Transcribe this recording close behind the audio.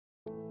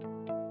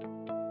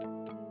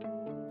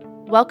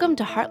Welcome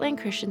to Heartland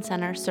Christian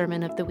Center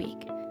Sermon of the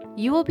Week.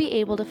 You will be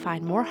able to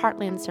find more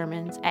Heartland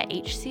sermons at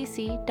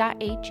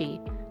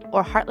hcc.ag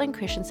or Heartland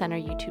Christian Center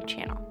YouTube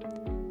channel.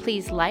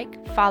 Please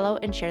like, follow,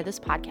 and share this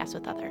podcast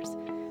with others.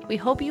 We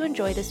hope you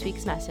enjoy this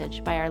week's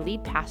message by our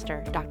lead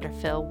pastor, Dr.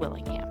 Phil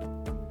Willingham.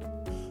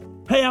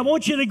 Hey, I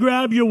want you to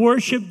grab your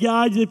worship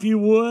guides if you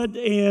would,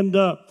 and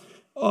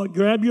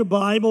grab your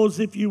Bibles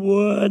if you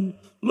would.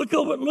 Look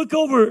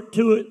over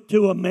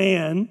to a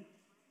man,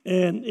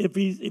 and if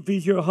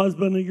he's your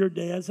husband or your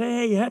dad, say,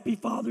 "Hey, happy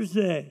Father's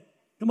Day."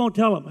 Come on,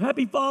 tell him,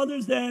 "Happy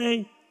Father's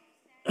Day."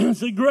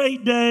 It's a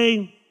great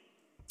day.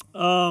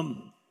 Father's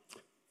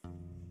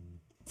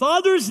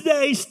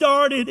Day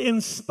started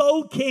in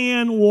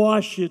Spokane,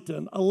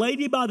 Washington. A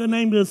lady by the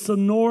name of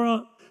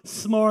Sonora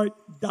Smart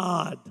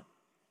Dodd.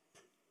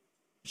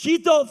 She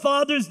thought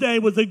Father's Day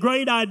was a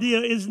great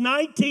idea. It's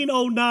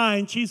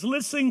 1909. She's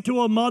listening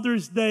to a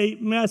Mother's Day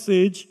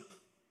message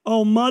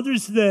on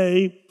Mother's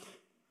Day.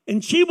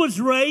 And she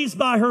was raised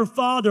by her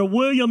father,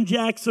 William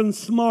Jackson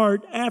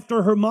Smart,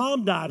 after her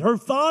mom died. Her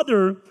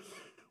father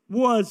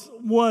was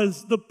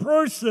the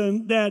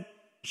person that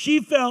she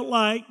felt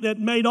like that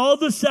made all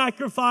the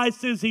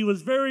sacrifices. He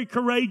was very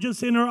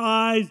courageous in her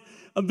eyes,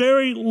 a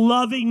very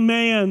loving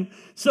man.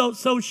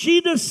 So she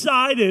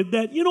decided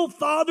that,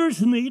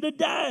 fathers need a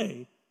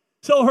day.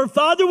 So her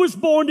father was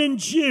born in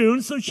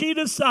June, so she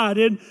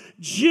decided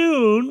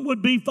June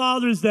would be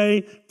Father's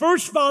Day.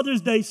 First Father's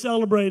Day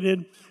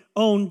celebrated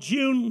on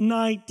June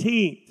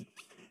 19th.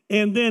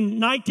 And then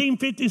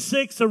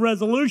 1956, a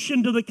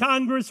resolution to the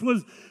Congress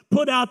was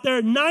put out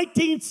there.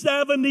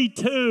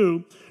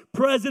 1972,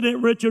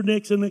 President Richard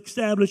Nixon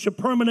established a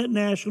permanent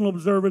national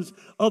observance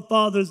of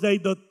Father's Day,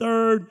 the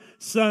third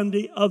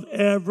Sunday of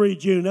every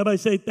June. Everybody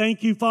say,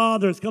 "Thank you,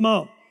 fathers." Come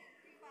on.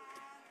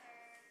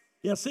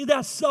 Yeah, see,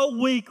 that's so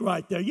weak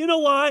right there. You know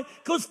why?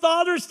 Because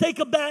fathers take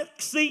a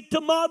back seat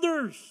to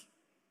mothers.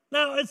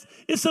 Now,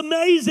 it's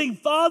amazing.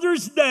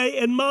 Father's Day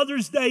and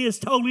Mother's Day is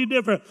totally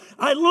different.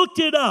 I looked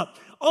it up.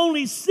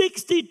 Only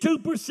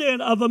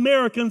 62% of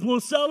Americans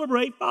will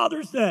celebrate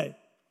Father's Day.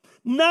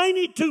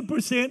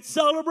 92%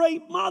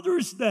 celebrate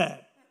Mother's Day.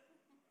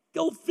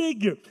 Go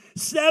figure.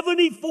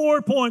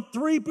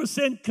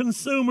 74.3%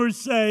 consumers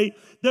say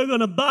they're going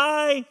to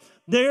buy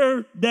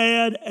their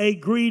dad a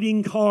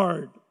greeting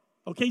card.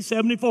 Okay,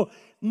 74.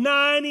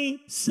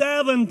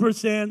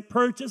 97%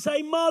 purchase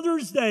a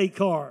Mother's Day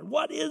card.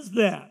 What is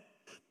that?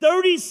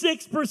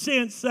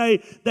 36%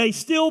 say they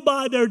still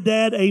buy their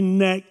dad a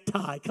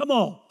necktie. Come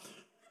on.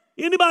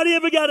 Anybody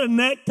ever got a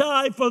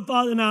necktie for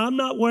Father? Now, I'm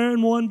not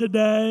wearing one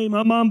today.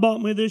 My mom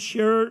bought me this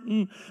shirt,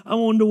 and I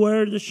wanted to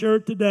wear the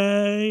shirt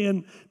today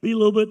and be a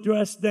little bit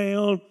dressed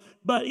down.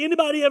 But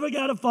anybody ever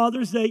got a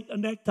Father's Day a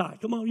necktie?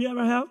 Come on, you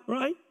ever have,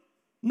 right?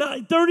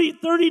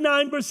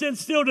 39%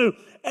 still do.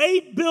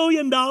 $8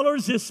 billion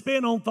is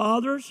spent on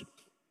fathers,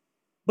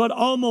 but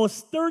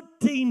almost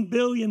 $13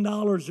 billion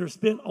are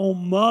spent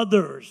on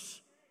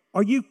mothers.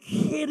 Are you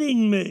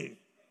kidding me?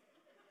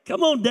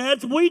 Come on,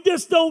 dads. We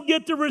just don't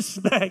get the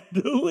respect,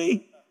 do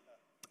we?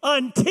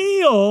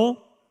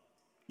 Until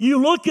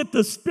you look at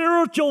the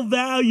spiritual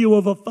value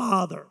of a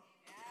father.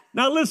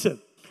 Now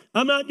listen,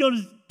 I'm not going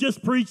to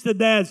just preach to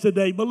dads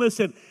today, but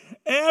listen,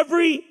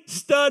 every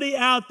study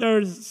out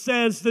there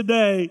says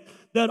today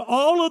that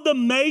all of the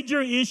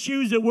major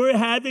issues that we're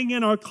having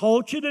in our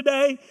culture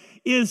today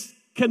is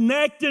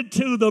connected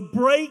to the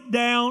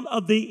breakdown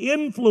of the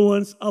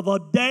influence of a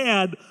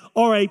dad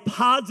or a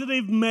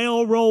positive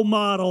male role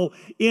model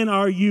in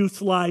our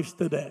youth's lives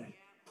today.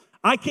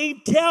 I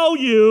can't tell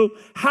you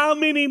how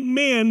many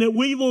men that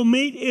we will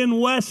meet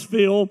in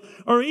Westfield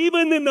or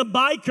even in the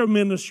biker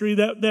ministry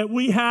that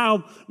we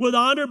have with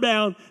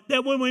Honorbound,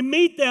 that when we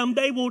meet them,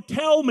 they will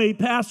tell me,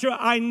 "Pastor,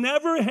 I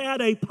never had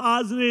a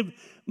positive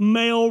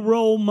male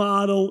role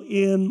model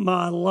in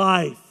my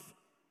life."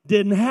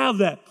 Didn't have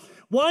that.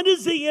 Why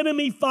does the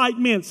enemy fight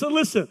men? So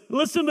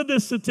listen to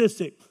this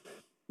statistic.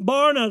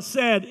 Barna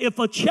said, if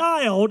a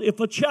child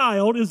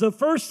is the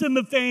first in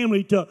the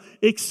family to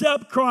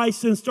accept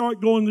Christ and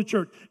start going to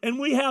church, and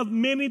we have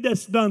many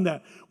that's done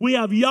that. We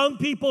have young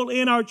people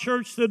in our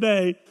church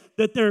today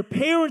that their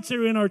parents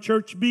are in our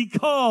church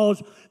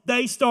because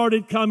they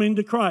started coming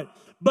to Christ.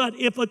 But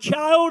if a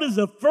child is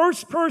the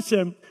first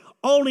person,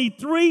 only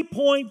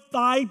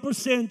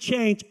 3.5%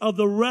 change of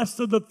the rest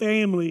of the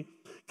family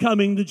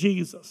coming to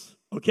Jesus,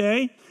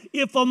 okay?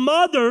 If a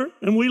mother,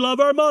 and we love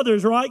our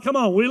mothers, right? Come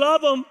on, we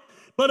love them.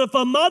 But if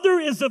a mother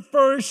is the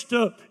first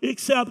to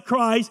accept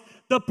Christ,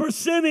 the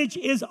percentage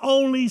is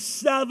only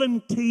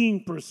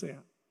 17%.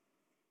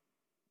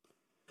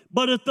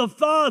 But if the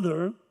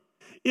father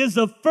is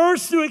the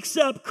first to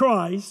accept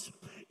Christ,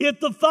 if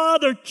the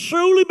father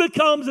truly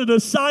becomes a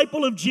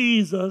disciple of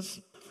Jesus,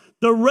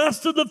 the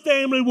rest of the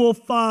family will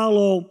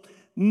follow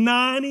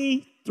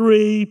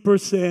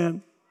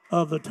 93%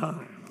 of the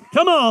time.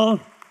 Come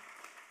on.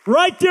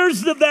 Right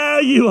there's the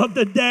value of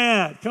the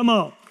dad. Come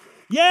on.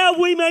 Yeah,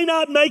 we may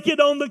not make it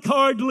on the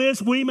card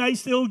list. We may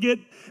still get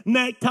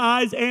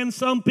neckties, and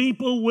some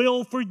people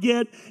will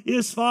forget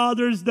it's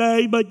Father's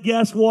Day. But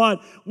guess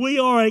what? We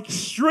are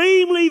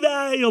extremely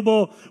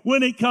valuable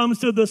when it comes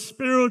to the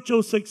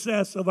spiritual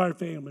success of our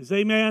families.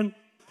 Amen?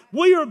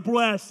 We are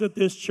blessed at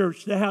this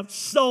church to have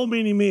so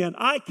many men.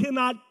 I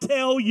cannot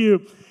tell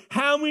you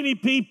how many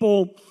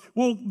people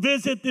will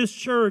visit this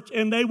church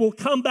and they will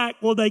come back,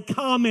 well, they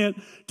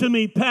comment to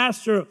me,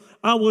 Pastor,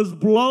 I was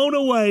blown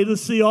away to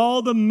see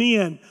all the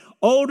men,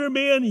 older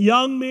men,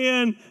 young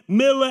men,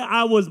 middle.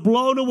 I was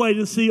blown away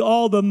to see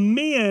all the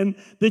men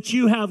that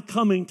you have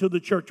coming to the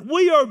church.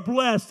 We are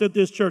blessed at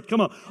this church.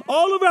 Come on.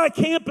 All of our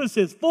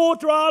campuses, Full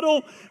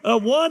Throttle,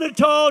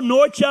 Wanata,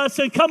 North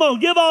Justin. Come on,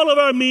 give all of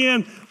our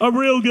men a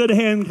real good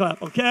hand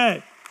clap,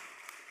 okay?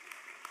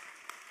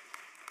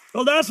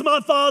 Well, that's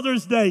my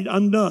Father's Day.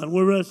 I'm done.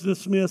 We're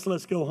dismissed.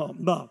 Let's go home.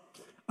 But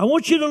I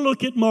want you to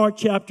look at Mark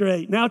chapter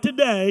 8. Now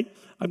today,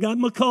 I've got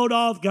my coat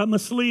off, got my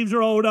sleeves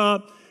rolled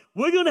up.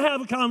 We're going to have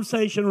a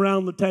conversation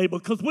around the table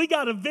because we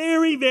got a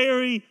very,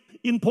 very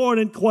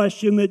important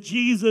question that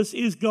Jesus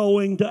is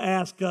going to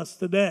ask us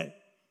today.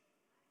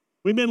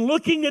 We've been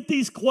looking at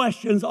these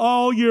questions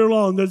all year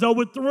long. There's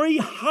over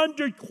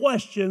 300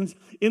 questions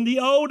in the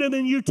Old and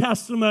the New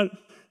Testament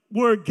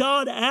where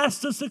God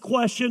asked us a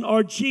question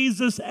or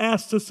Jesus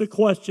asked us a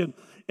question.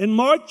 In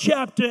Mark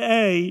chapter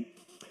 8,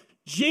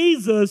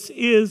 Jesus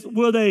is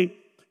with a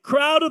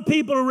crowd of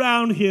people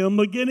around him,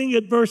 beginning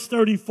at verse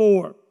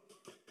 34.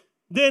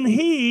 Then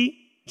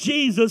he,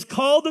 Jesus,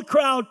 called the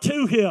crowd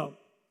to him.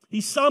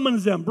 He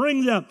summons them,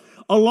 brings them,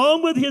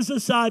 along with his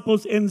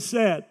disciples, and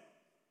said,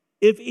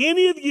 if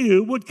any of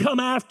you would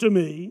come after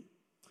me,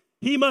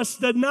 he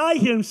must deny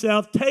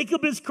himself, take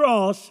up his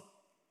cross,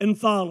 and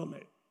follow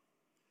me.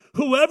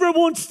 Whoever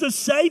wants to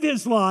save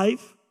his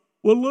life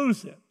will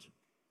lose it.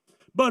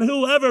 But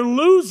whoever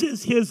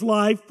loses his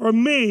life for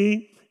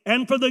me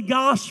and for the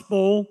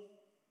gospel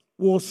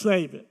will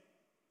save it.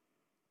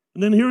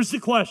 And then here's the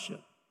question.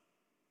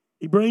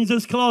 He brings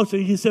us closer.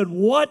 He said,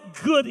 what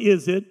good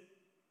is it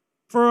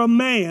for a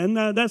man?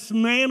 Now, that's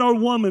man or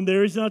woman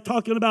there. He's not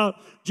talking about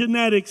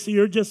genetics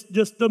here,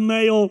 just the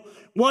male.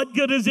 What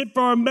good is it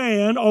for a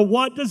man, or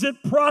what does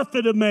it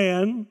profit a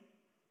man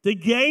to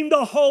gain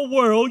the whole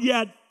world,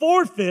 yet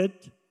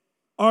forfeit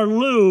or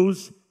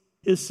lose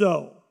his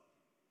soul?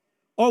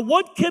 Or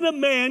what can a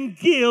man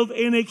give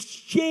in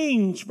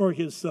exchange for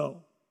his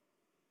soul?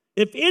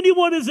 If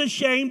anyone is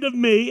ashamed of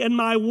me and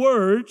my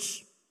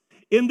words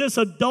in this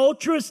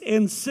adulterous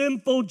and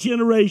sinful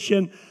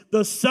generation,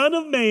 the Son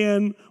of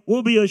Man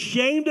will be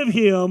ashamed of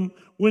him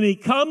when he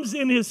comes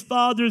in his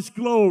Father's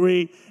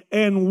glory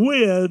and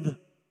with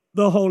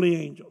the holy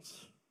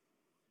angels.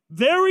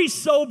 Very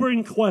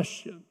sobering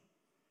question.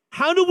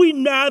 How do we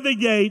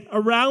navigate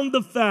around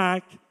the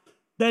fact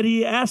that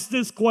he asked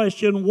this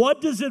question?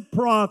 What does it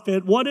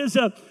profit? What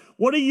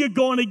are you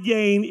going to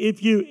gain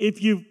if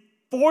you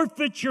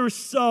forfeit your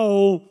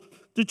soul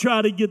to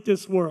try to get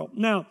this world?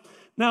 Now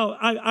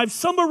I've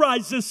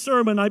summarized this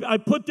sermon. I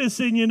put this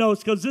in your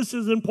notes because this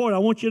is important. I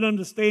want you to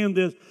understand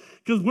this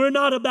because we're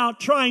not about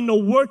trying to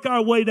work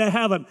our way to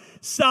heaven.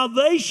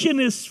 Salvation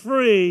is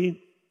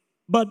free,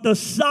 but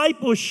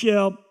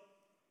discipleship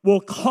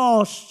will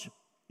cost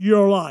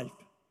your life.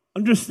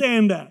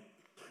 Understand that.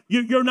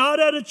 You're not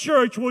at a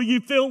church where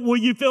you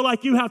feel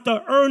like you have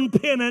to earn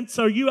penance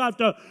or you have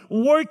to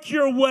work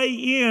your way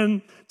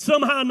in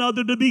somehow or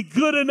another to be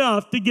good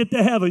enough to get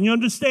to heaven. You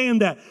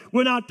understand that?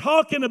 We're not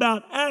talking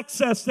about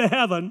access to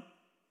heaven.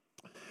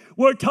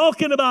 We're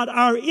talking about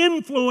our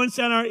influence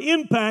and our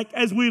impact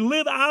as we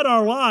live out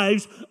our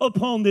lives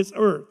upon this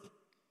earth.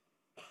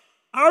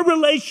 Our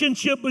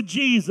relationship with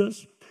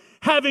Jesus,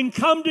 having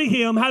come to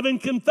him, having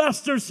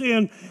confessed our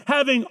sin,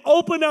 having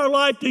opened our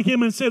life to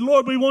him and said,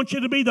 Lord, we want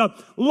you to be the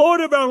Lord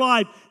of our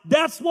life.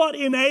 That's what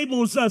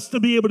enables us to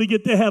be able to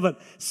get to heaven.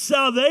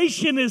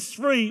 Salvation is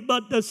free,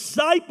 but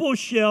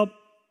discipleship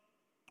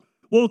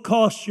will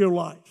cost your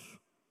life.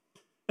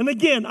 And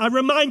again, I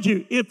remind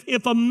you,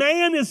 if a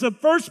man is the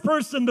first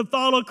person to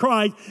follow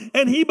Christ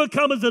and he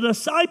becomes a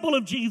disciple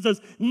of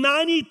Jesus,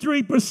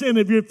 93%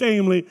 of your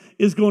family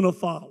is going to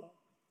follow.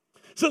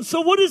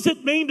 So what does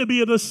it mean to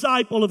be a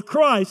disciple of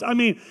Christ? I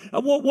mean,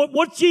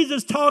 what's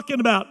Jesus talking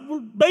about?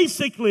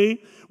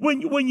 Basically,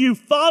 when you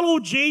follow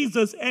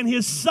Jesus and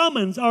his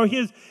summons or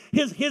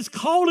his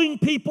calling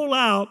people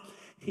out,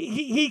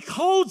 he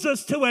calls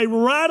us to a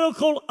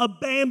radical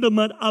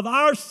abandonment of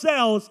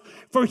ourselves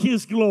for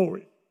his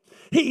glory.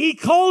 He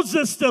calls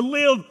us to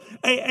live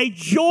a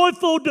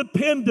joyful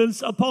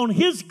dependence upon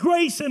his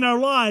grace in our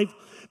life,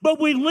 but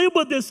we live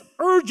with this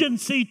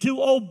urgency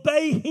to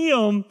obey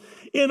him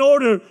in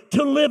order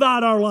to live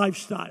out our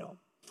lifestyle.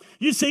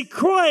 You see,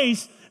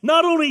 Christ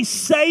not only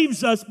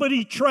saves us, but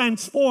he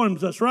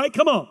transforms us, right?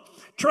 Come on.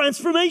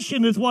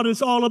 Transformation is what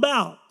it's all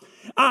about.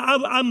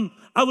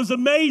 I was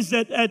amazed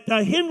at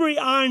Henry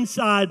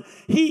Ironside.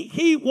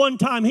 He one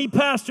time, he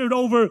pastored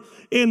over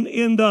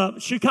in the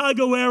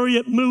Chicago area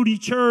at Moody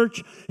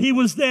Church. He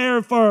was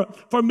there for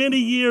many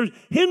years.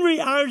 Henry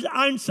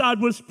Ironside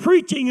was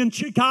preaching in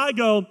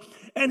Chicago,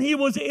 and he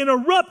was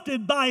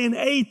interrupted by an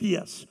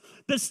atheist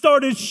that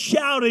started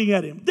shouting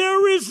at him,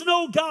 "There is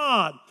no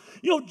God.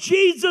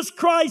 Jesus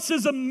Christ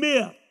is a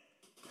myth."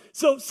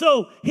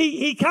 So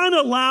he kind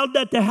of allowed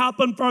that to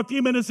happen for a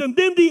few minutes. And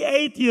then the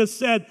atheist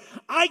said,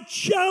 "I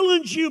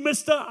challenge you,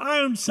 Mr.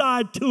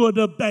 Ironside, to a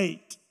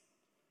debate."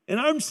 And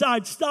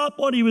Ironside stopped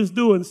what he was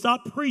doing,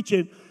 stopped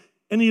preaching,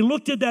 and he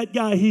looked at that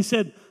guy. He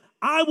said,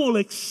 "I will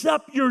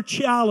accept your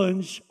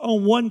challenge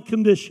on one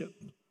condition."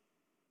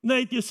 And the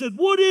atheist said,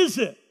 "What is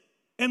it?"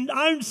 And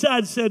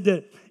Ironside said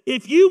that,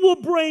 "If you will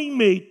bring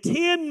me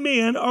 10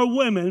 men or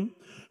women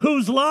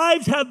whose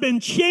lives have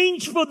been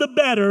changed for the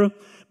better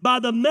by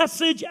the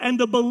message and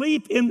the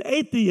belief in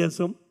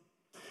atheism,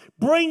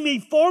 bring me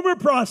former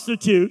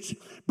prostitutes,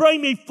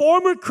 bring me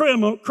former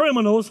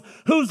criminals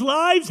whose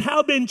lives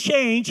have been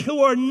changed, who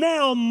are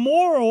now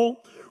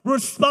moral,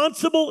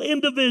 responsible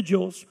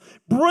individuals,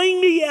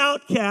 bring me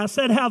outcasts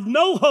that have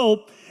no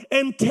hope,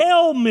 and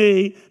tell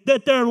me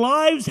that their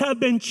lives have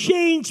been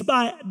changed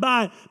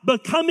by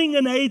becoming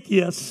an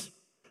atheist,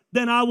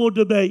 then I will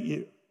debate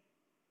you."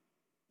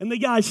 And the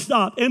guy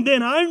stopped. And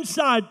then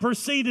Ironside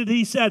proceeded,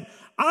 he said,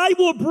 "I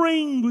will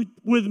bring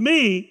with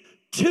me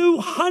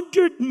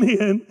 200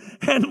 men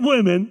and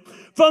women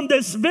from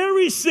this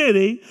very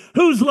city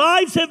whose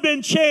lives have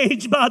been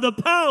changed by the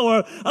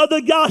power of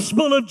the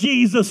gospel of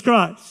Jesus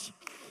Christ."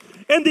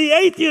 And the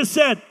atheist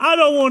said, "I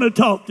don't want to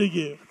talk to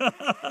you."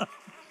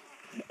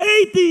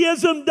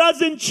 Atheism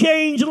doesn't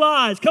change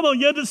lives. Come on,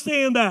 you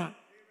understand that?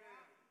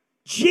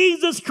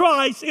 Jesus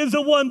Christ is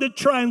the one that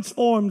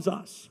transforms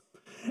us.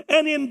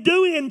 And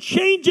in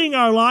changing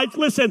our lives,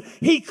 listen,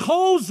 he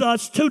calls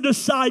us to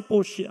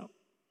discipleship.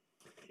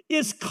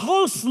 It's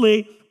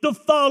costly to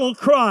follow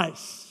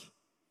Christ.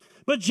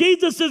 But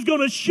Jesus is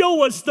going to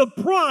show us the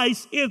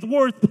price is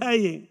worth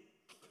paying.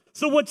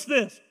 So what's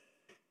this?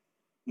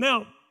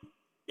 Now,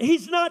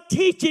 he's not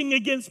teaching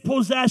against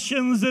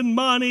possessions and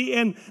money.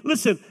 And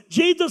listen,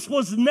 Jesus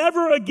was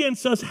never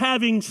against us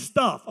having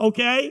stuff,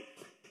 okay?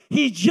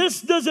 He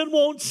just doesn't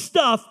want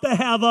stuff to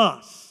have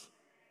us.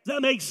 Does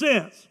that make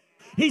sense?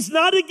 He's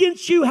not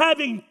against you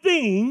having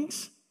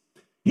things.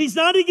 He's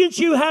not against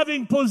you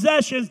having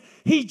possessions.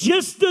 He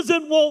just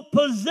doesn't want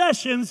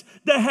possessions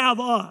to have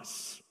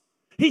us.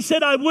 He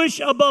said, "I wish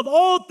above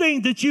all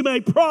things that you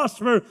may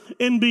prosper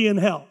and be in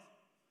health."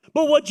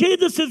 But what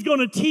Jesus is going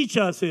to teach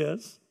us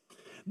is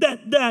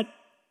that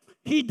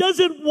he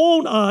doesn't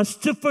want us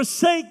to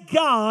forsake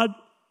God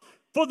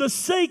for the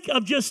sake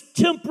of just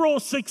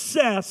temporal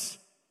success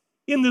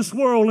in this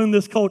world, in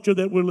this culture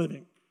that we're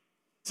living.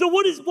 So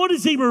what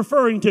is he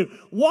referring to?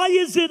 Why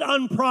is it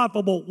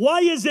unprofitable?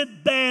 Why is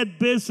it bad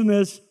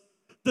business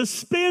to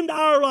spend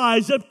our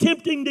lives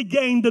attempting to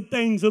gain the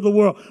things of the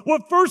world? Well,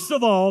 first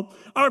of all,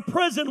 our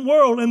present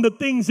world and the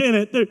things in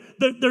it,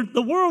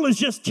 the world is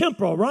just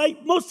temporal, right?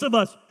 Most of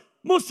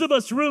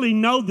us really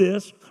know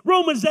this.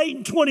 Romans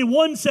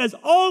 8:21 says,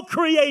 all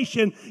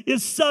creation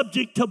is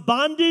subject to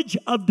bondage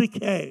of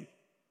decay.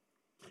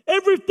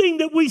 Everything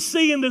that we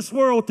see in this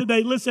world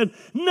today, listen,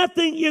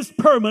 nothing is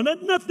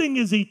permanent, nothing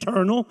is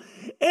eternal.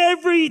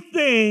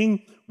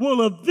 Everything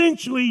will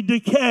eventually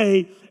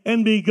decay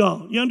and be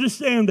gone. You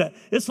understand that?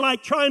 It's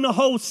like trying to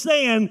hold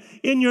sand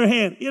in your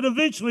hand. It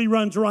eventually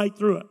runs right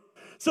through it.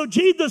 So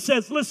Jesus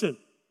says, listen,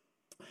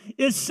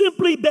 it's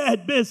simply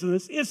bad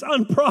business. It's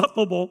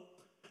unprofitable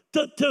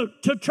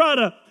to try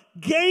to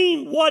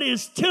gain what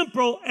is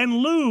temporal and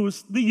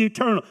lose the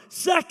eternal.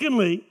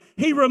 Secondly,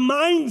 he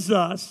reminds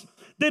us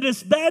that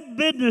it's bad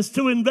business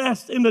to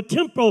invest in the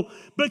temporal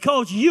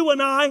because you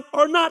and I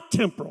are not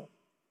temporal.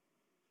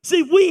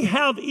 See, we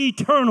have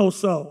eternal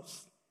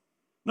souls.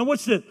 Now,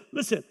 what's this?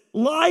 Listen,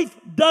 life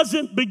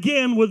doesn't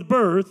begin with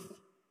birth,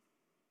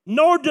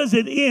 nor does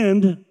it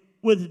end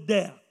with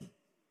death.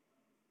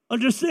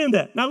 Understand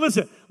that. Now,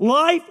 listen,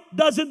 life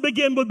doesn't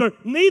begin with birth,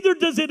 neither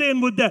does it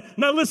end with death.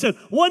 Now, listen,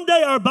 one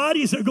day our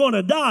bodies are going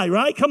to die,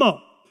 right? Come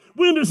on.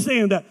 We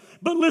understand that.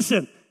 But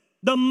listen,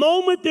 the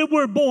moment that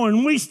we're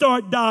born, we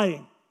start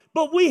dying.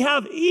 But we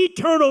have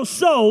eternal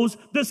souls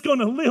that's going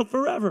to live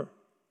forever.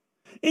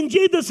 And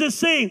Jesus is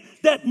saying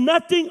that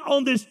nothing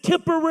on this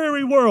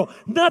temporary world,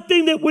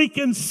 nothing that we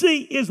can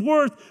see is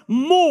worth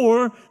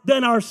more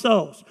than our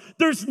souls.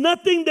 There's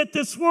nothing that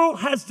this world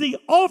has to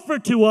offer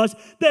to us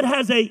that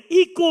has an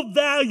equal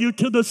value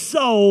to the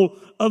soul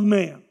of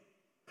man.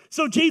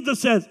 So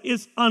Jesus says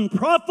it's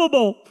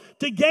unprofitable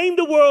to gain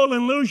the world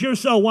and lose your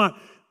soul. Why?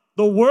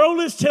 The world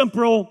is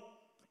temporal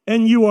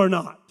and you are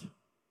not.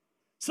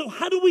 So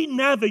how do we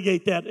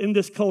navigate that in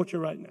this culture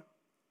right now?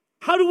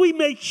 How do we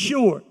make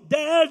sure,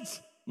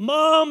 dads,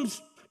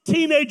 moms,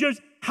 teenagers,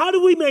 how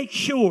do we make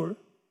sure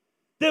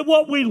that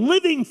what we're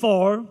living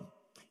for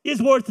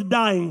is worth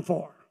dying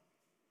for?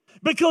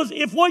 Because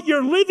if what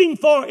you're living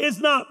for is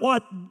not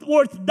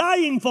worth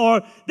dying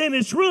for, then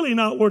it's really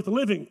not worth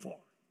living for.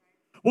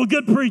 Well,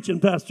 good preaching,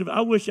 Pastor.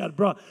 I wish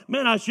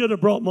I should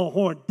have brought my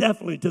horn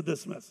definitely to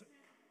this message.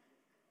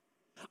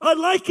 I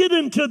liken it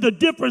into the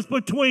difference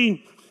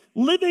between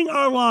living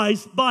our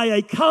lives by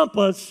a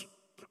compass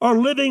or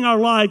living our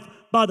life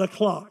by the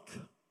clock.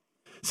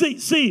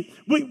 See,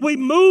 we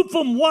move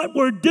from what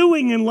we're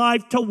doing in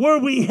life to where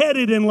we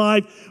headed in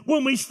life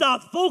when we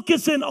stop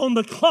focusing on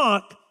the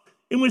clock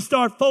and we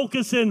start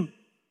focusing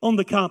on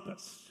the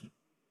compass.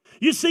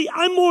 You see,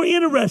 I'm more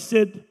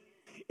interested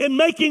in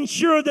making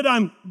sure that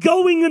I'm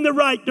going in the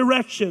right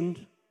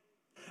direction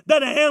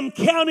than I am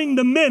counting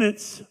the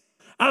minutes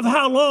of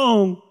how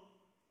long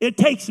it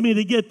takes me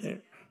to get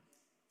there.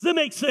 Does that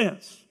make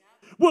sense?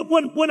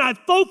 When I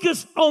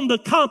focus on the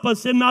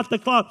compass and not the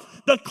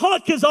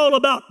clock is all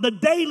about the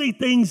daily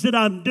things that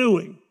I'm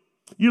doing.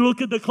 You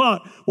look at the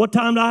clock. What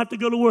time do I have to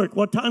go to work?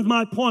 What time's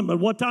my appointment?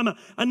 What time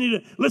I need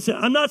to... Listen,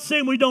 I'm not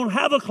saying we don't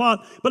have a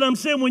clock, but I'm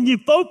saying when you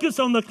focus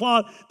on the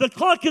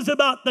clock is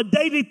about the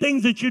daily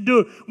things that you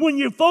do. When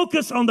you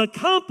focus on the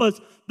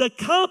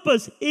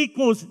compass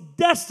equals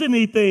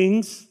destiny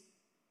things.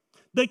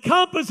 The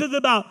compass is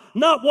about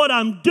not what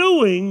I'm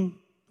doing,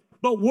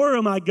 but where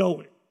am I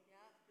going?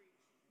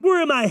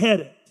 Where am I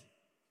headed?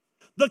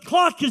 The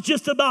clock is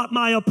just about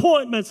my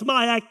appointments,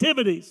 my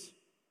activities.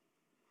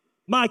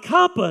 My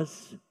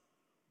compass,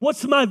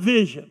 what's my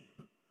vision?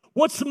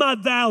 What's my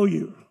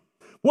value?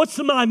 What's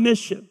my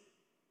mission?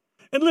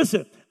 And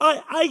listen,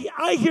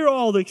 I hear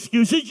all the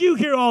excuses. You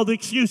hear all the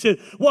excuses,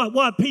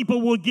 what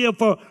people will give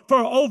for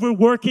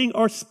overworking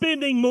or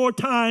spending more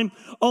time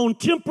on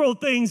temporal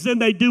things than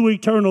they do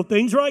eternal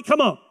things, right?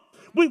 Come on.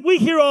 We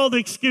hear all the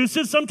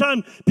excuses.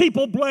 Sometimes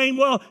people blame,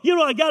 well,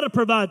 I got to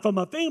provide for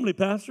my family,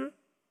 Pastor.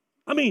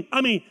 I mean,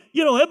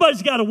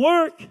 everybody's got to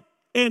work,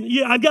 and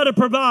I've got to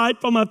provide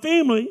for my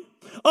family.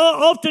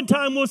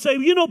 Oftentimes we'll say,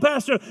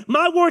 Pastor,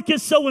 my work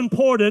is so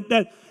important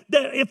that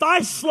if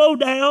I slow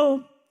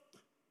down,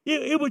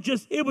 it would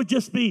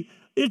just be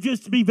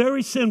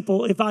very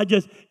sinful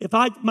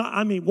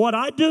what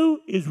I do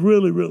is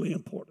really, really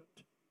important.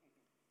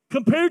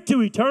 Compared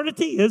to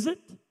eternity, is it?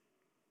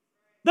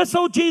 That's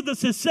all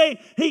Jesus is saying.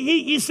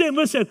 He's saying,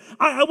 listen,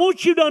 I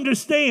want you to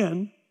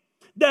understand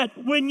that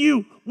when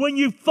you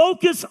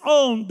focus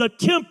on the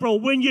temporal,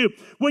 when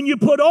you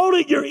put all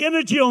of your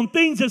energy on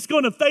things that's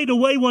going to fade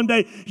away one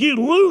day, you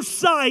lose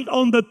sight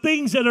on the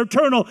things that are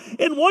eternal.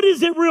 And what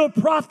is it real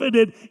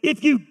profited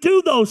if you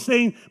do those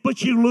things,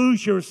 but you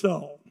lose your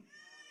soul?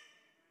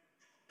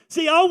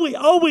 See, I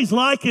always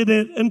liken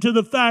it into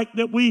the fact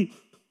that we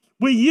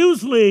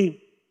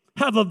usually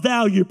have a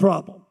value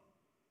problem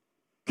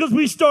because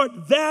we start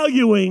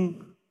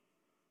valuing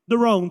the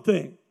wrong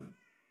thing.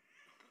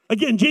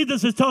 Again,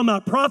 Jesus is talking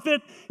about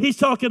profit. He's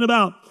talking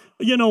about,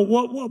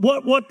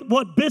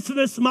 what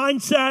business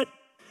mindset.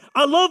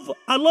 I love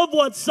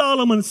what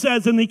Solomon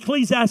says in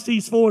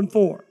Ecclesiastes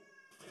 4:4.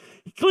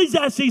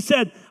 Ecclesiastes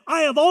said,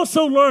 I have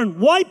also learned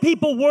why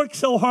people work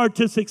so hard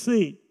to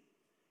succeed.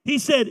 He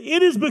said,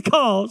 it is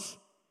because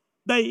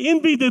they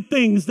envy the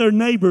things their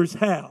neighbors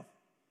have.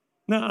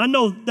 Now, I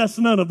know that's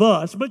none of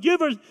us, but you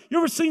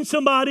ever seen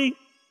somebody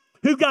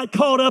who got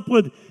caught up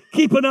with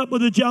keeping up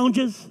with the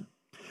Joneses?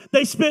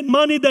 They spent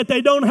money that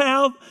they don't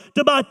have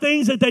to buy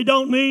things that they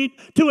don't need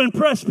to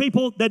impress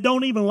people that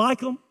don't even like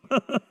them.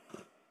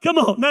 Come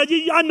on. Now,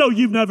 I know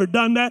you've never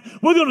done that.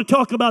 We're going to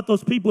talk about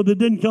those people that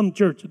didn't come to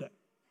church today.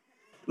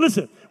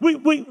 Listen,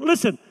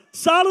 listen.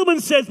 Solomon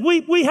says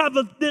we have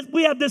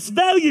this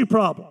value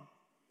problem.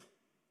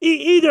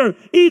 Either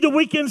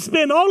we can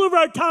spend all of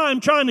our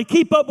time trying to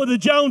keep up with the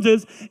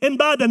Joneses and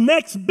buy the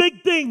next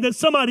big thing that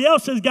somebody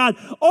else has got,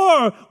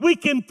 or we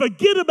can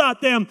forget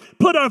about them,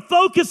 put our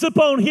focus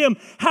upon Him,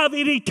 have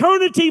an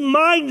eternity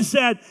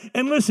mindset.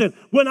 And listen,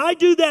 when I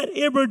do that,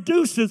 it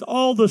reduces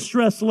all the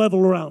stress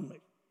level around me.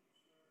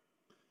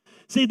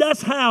 See,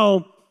 that's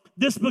how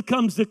this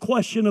becomes the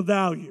question of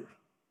value.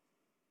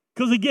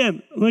 Because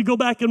again, let me go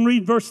back and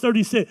read verse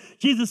 36.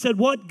 Jesus said,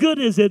 what good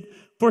is it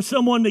for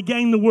someone to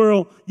gain the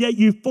world, yet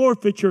you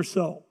forfeit your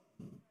soul?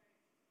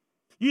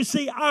 You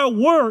see, our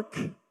work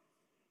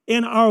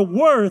and our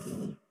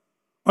worth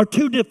are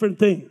two different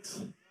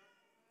things.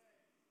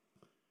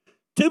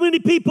 Too many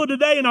people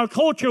today in our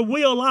culture,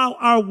 we allow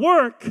our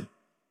work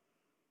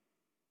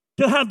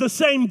to have the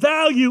same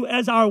value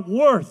as our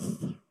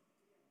worth.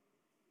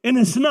 And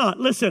it's not.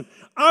 Listen,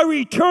 our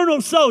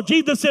eternal soul,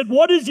 Jesus said,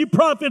 what is you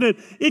profited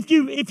if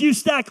you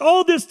stack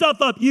all this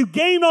stuff up? You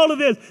gain all of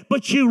this,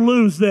 but you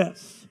lose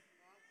this.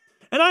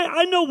 And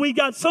I know we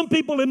got some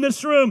people in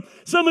this room,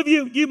 some of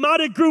you might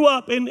have grew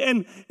up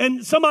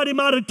and somebody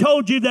might have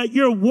told you that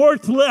you're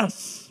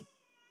worthless.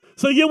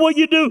 So what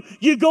you do,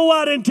 you go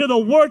out into the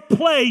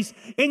workplace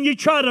and you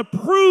try to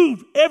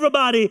prove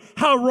everybody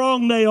how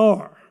wrong they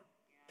are.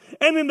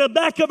 And in the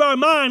back of our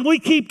mind, we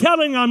keep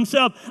telling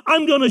ourselves,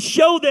 I'm going to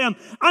show them,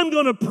 I'm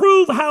going to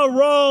prove how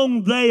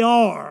wrong they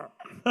are.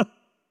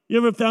 You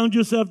ever found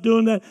yourself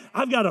doing that?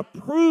 I've got to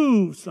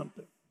prove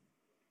something.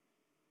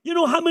 You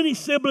know how many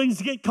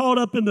siblings get caught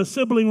up in the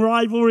sibling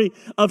rivalry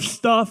of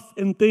stuff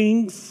and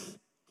things?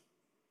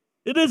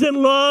 It isn't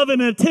love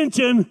and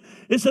attention.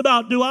 It's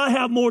about, do I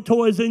have more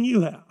toys than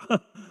you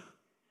have?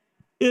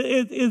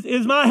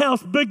 Is my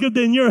house bigger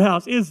than your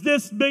house? Is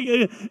this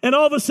big? And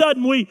all of a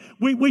sudden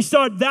we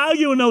start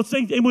valuing those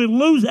things and we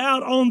lose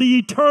out on the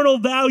eternal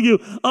value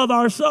of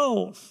our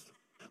souls.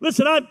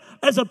 Listen,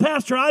 as a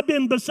pastor, I've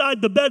been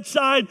beside the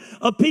bedside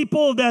of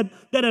people that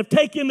have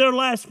taken their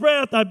last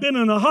breath. I've been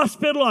in a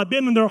hospital. I've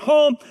been in their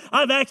home.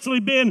 I've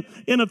actually been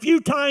in a few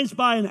times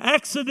by an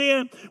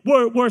accident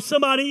where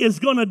somebody is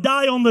going to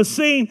die on the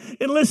scene.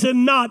 And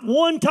listen, not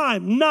one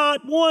time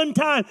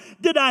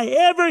did I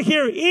ever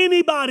hear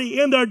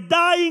anybody in their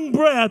dying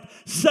breath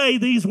say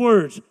these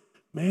words,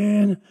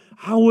 man,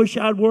 I wish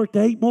I'd worked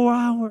 8 more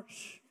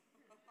hours.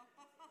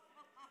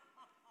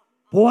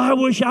 Boy, I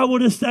wish I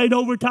would have stayed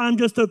overtime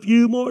just a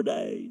few more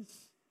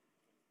days.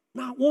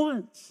 Not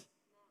once.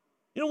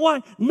 You know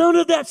why? None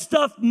of that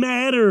stuff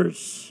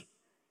matters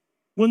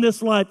when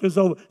this life is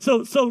over.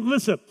 So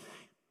listen.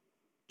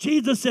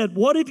 Jesus said,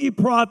 what if you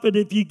profit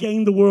if you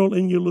gain the world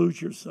and you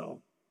lose your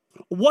soul?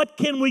 What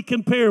can we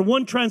compare?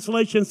 One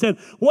translation said,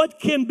 what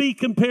can be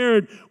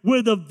compared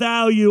with the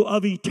value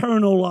of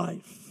eternal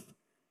life?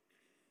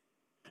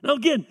 Now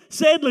again,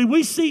 sadly,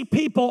 we see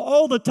people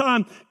all the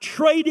time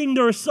trading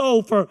their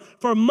soul for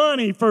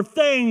money, for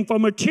fame, for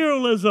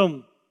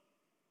materialism.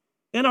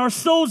 And our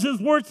souls is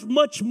worth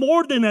much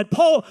more than that.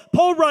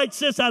 Paul writes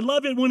this. I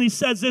love it when he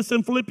says this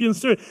in Philippians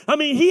 3. I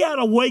mean, he had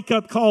a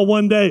wake-up call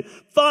one day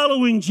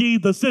following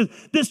Jesus.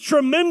 This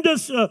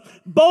tremendous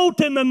bolt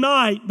in the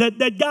night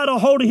that got a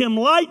hold of him.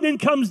 Lightning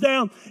comes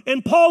down.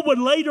 And Paul would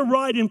later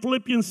write in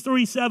Philippians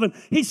 3:7.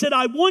 He said,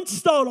 I once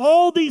thought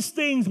all these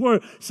things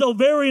were so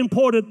very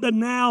important that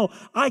now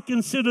I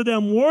consider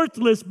them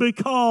worthless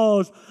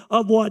because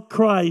of what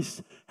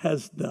Christ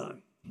has done.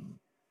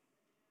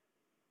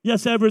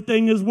 Yes,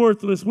 everything is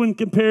worthless when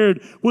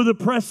compared with the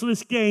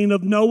priceless gain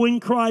of knowing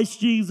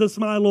Christ Jesus,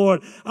 my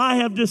Lord. I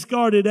have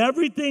discarded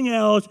everything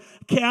else,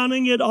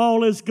 counting it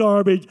all as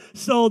garbage,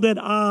 so that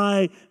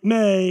I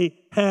may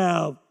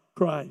have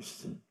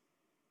Christ.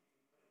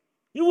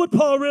 You know what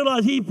Paul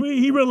realized?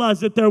 He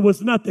realized that there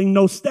was nothing,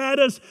 no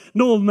status,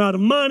 no amount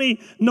of money,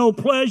 no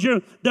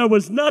pleasure. There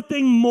was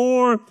nothing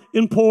more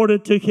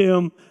important to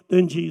him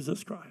than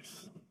Jesus Christ.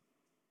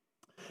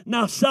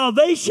 Now,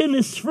 salvation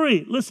is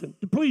free. Listen,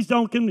 please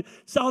don't.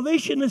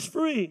 Salvation is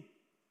free.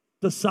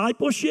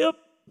 Discipleship,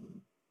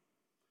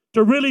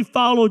 to really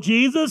follow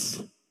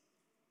Jesus,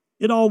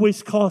 it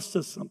always costs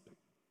us something.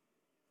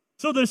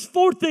 So there's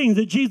 4 things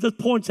that Jesus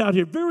points out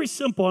here. Very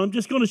simple. I'm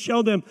just going to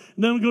show them,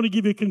 and then I'm going to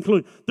give you a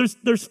conclusion.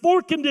 There's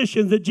 4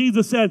 conditions that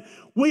Jesus said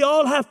we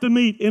all have to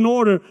meet in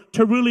order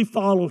to really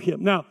follow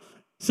him. Now,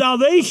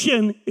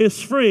 salvation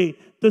is free.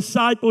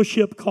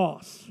 Discipleship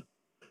costs.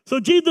 So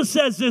Jesus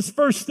says this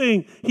first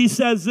thing, he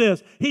says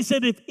this. He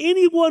said, if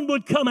anyone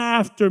would come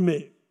after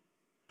me.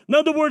 In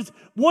other words,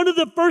 one of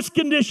the first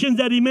conditions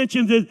that he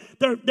mentions is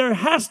there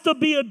has to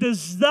be a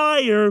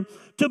desire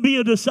to be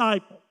a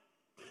disciple.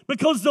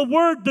 Because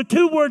the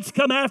 2 words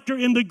come after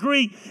in the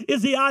Greek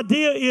is the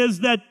idea is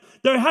that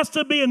there has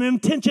to be an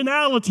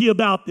intentionality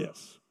about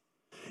this.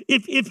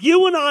 If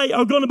you and I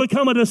are going to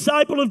become a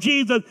disciple of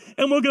Jesus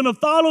and we're going to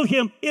follow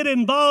him, it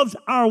involves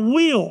our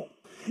will.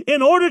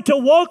 In order to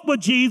walk with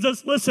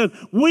Jesus, listen,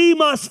 we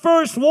must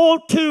first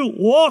want to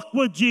walk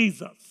with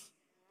Jesus.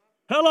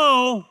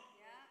 Hello.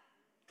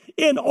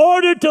 In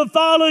order to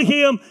follow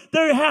him,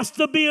 there has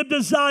to be a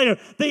desire.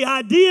 The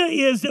idea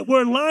is that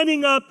we're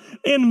lining up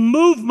in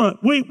movement.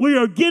 We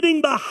are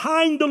getting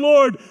behind the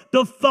Lord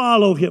to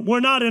follow him. We're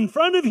not in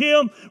front of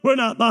him. We're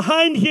not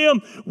behind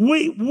him.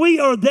 We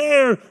are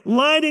there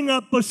lining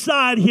up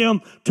beside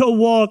him to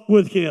walk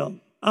with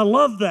him. I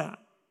love that.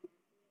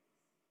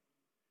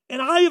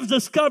 And I have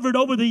discovered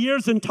over the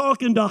years in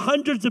talking to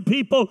hundreds of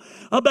people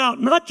about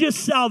not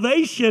just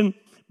salvation,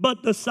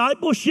 but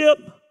discipleship,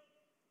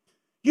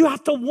 you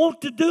have to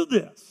want to do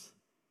this.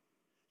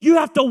 You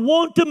have to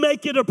want to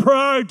make it a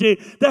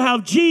priority to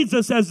have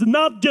Jesus as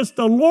not just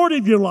the Lord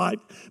of your life,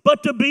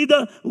 but to be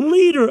the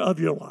leader of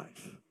your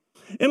life.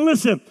 And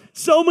listen,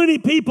 so many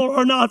people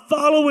are not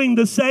following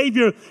the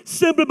Savior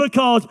simply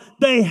because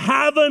they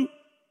haven't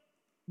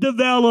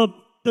developed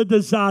the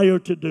desire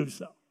to do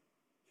so.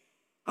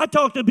 I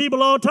talk to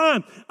people all the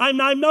time.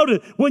 I've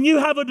noticed when you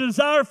have a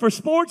desire for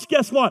sports,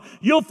 guess what?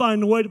 You'll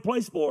find a way to play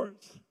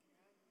sports.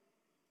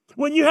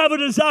 When you have a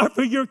desire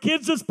for your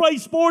kids to play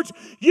sports,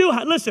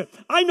 listen,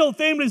 I know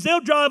families,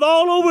 they'll drive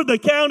all over the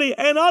county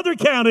and other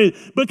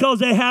counties because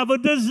they have a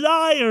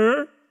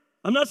desire.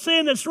 I'm not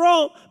saying it's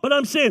wrong, but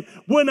I'm saying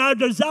when our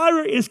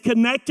desire is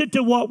connected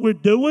to what we're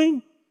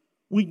doing,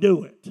 we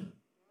do it.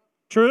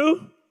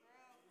 True?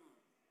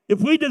 If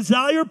we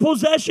desire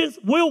possessions,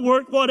 we'll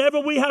work whatever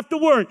we have to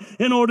work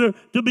in order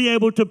to be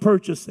able to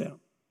purchase them.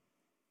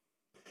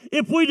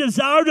 If we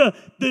desire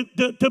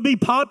to be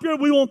popular,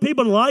 we want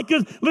people to like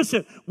us.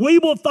 Listen, we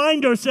will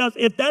find ourselves,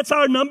 if that's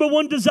our number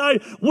one desire,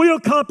 we'll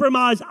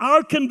compromise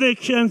our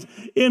convictions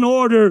in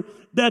order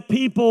that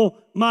people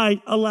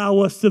might allow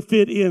us to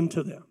fit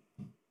into them.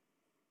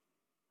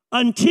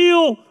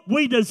 Until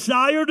we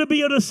desire to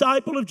be a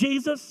disciple of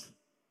Jesus,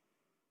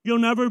 you'll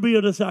never be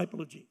a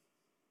disciple of Jesus.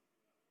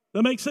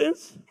 That makes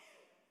sense?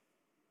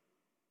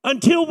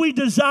 Until we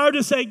desire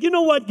to say, you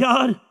know what,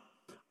 God?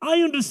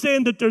 I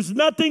understand that there's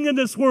nothing in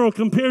this world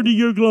compared to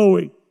your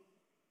glory.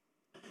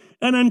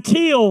 And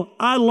until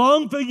I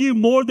long for you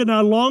more than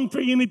I long for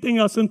anything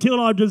else,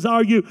 until I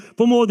desire you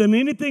for more than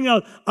anything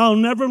else, I'll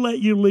never let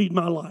you lead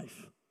my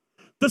life.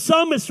 The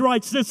psalmist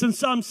writes this in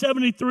Psalm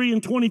 73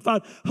 and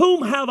 25.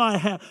 Whom have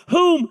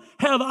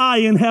I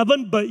in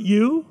heaven but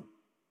you?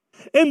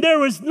 And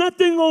there is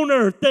nothing on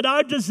earth that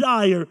I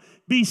desire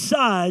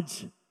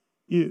besides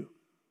you.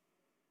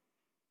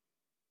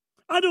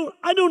 I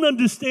don't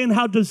understand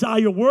how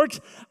desire works.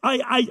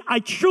 I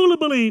truly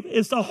believe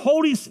it's the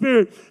Holy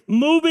Spirit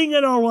moving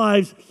in our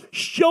lives,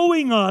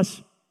 showing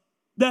us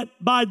that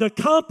by the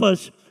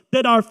compass,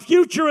 that our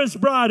future is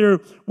brighter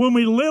when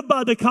we live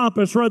by the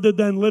compass rather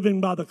than living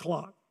by the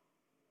clock.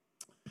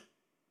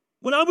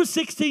 When I was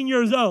 16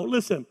 years old,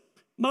 listen,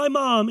 my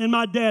mom and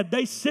my dad,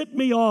 they sent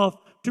me off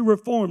to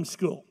reform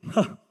school.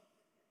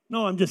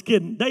 No, I'm just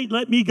kidding. They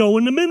let me go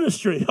into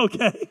ministry,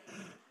 okay?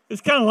 It's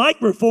kind of like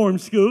reform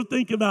school.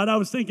 I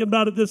was thinking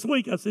about it this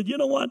week. I said, you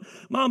know what?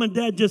 Mom and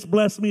Dad just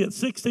blessed me at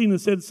 16 and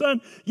said, son,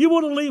 you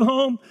want to leave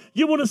home?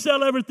 You want to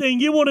sell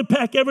everything? You want to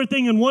pack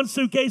everything in one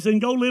suitcase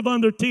and go live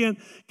under tent?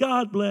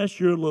 God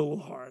bless your little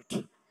heart.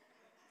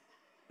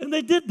 And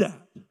they did that.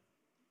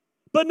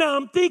 But now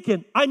I'm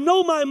thinking, I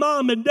know my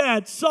mom and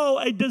dad saw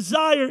a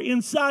desire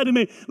inside of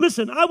me.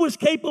 Listen, I was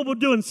capable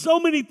of doing so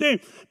many things,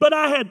 but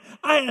at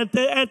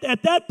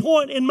that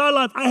point in my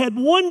life, I had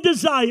one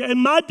desire, and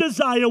my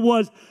desire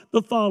was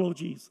to follow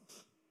Jesus.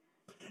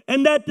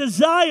 And that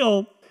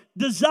desire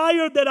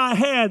that I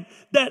had,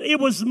 that it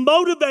was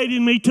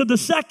motivating me to the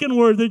second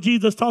word that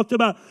Jesus talked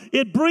about.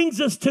 It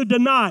brings us to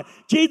deny.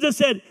 Jesus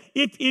said,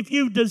 if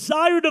you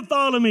desire to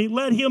follow me,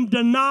 let him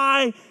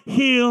deny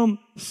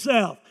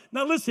himself.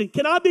 Now listen,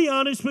 can I be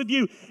honest with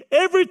you?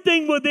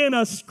 Everything within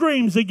us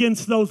screams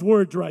against those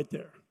words right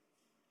there.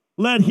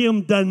 Let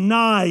him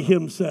deny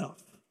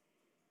himself.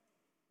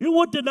 You know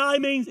what deny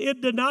means?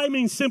 Deny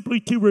means simply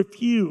to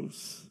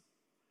refuse,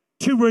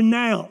 to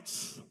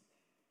renounce.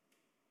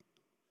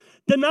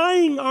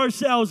 Denying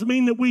ourselves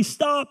means that we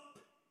stop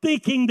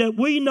thinking that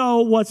we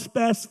know what's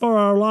best for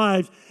our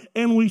lives,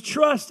 and we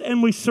trust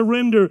and we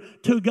surrender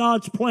to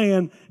God's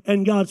plan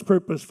and God's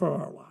purpose for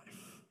our life.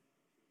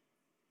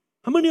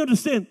 How many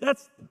understand?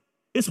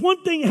 It's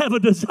one thing to have a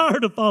desire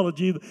to follow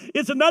Jesus.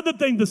 It's another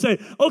thing to say,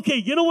 okay,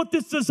 you know what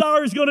this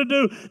desire is going to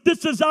do? This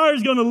desire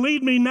is going to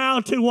lead me now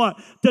to what?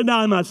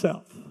 Deny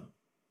myself.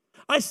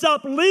 I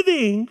stop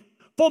living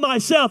for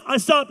myself. I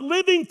start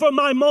living for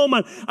my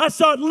moment. I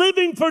start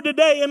living for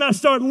today, and I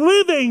start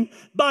living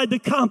by the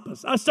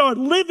compass. I start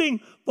living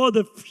for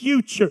the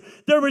future.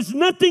 There is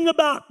nothing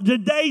about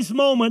today's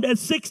moment at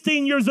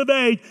 16 years of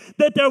age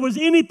that there was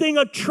anything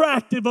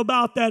attractive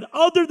about that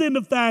other than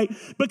the fact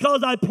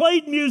because I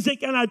played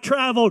music and I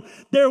traveled.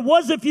 There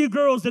was a few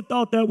girls that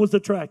thought that was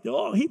attractive.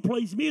 Oh, he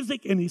plays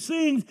music and he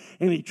sings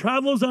and he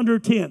travels under a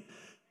tent.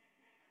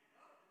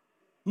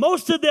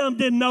 Most of them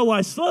didn't know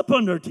I slept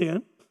under a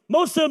tent.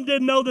 Most of them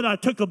didn't know that I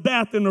took a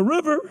bath in the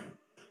river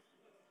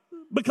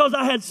because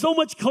I had so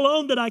much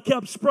cologne that I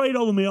kept sprayed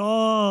over me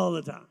all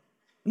the time.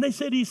 And they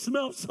said he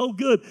smelled so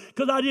good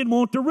because I didn't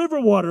want the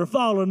river water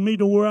following me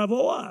to wherever I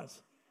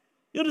was.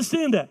 You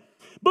understand that?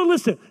 But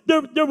listen,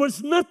 there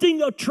was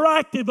nothing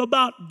attractive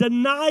about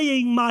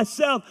denying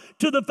myself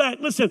to the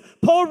fact. Listen,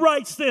 Paul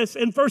writes this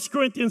in 1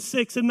 Corinthians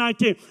 6 and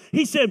 19.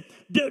 He said,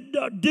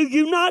 do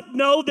you not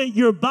know that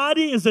your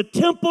body is a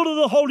temple of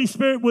the Holy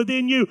Spirit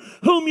within you,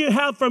 whom you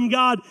have from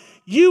God?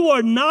 You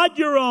are not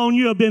your own.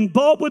 You have been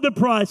bought with a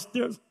price.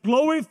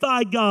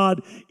 Glorify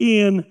God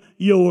in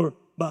your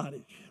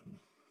body.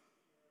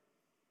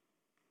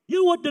 You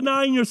know what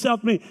denying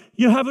yourself means?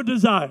 You have a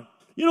desire.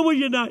 You know what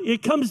you're not?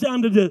 It comes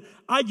down to this.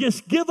 I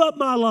just give up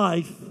my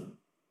life.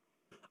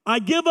 I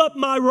give up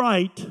my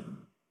right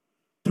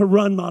to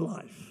run my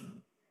life.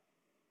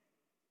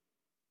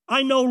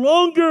 I no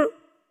longer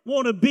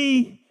want to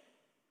be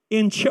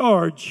in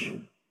charge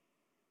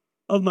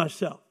of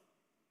myself.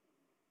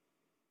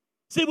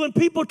 See, when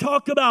people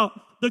talk about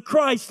the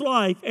Christ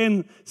life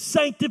and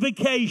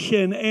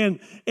sanctification and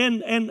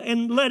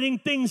letting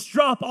things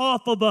drop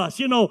off of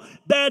us,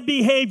 bad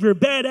behavior,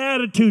 bad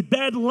attitude,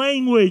 bad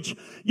language,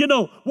 you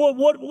know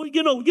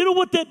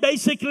what that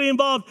basically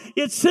involves?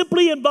 It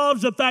simply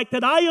involves the fact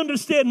that I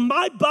understand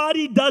my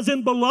body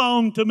doesn't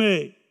belong to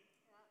me.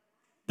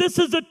 This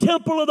is a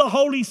temple of the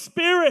Holy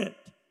Spirit.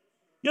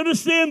 You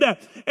understand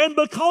that? And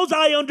because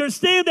I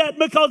understand that,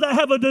 because I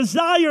have a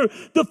desire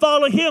to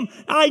follow him,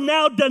 I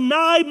now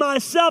deny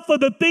myself of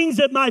the things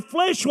that my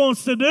flesh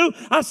wants to do.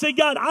 I say,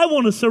 God, I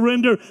want to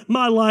surrender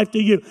my life to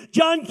you.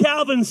 John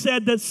Calvin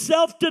said that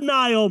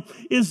self-denial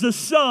is the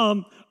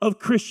sum of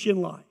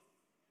Christian life.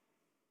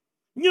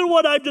 You know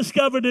what I've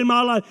discovered in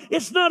my life?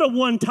 It's not a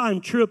one-time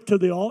trip to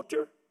the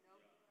altar.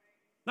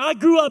 I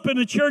grew up in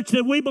a church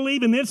that we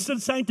believe in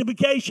instant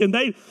sanctification.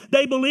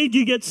 They believed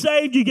you get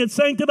saved, you get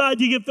sanctified,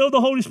 you get filled with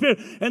the Holy Spirit.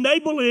 And they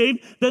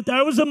believed that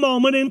there was a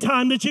moment in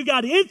time that you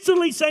got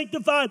instantly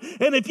sanctified.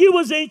 And if you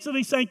was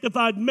instantly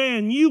sanctified,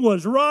 man, you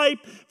was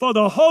ripe for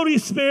the Holy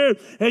Spirit.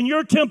 And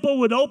your temple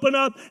would open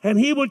up and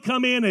he would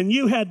come in and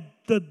you had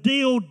the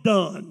deal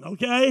done,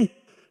 okay?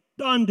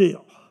 Done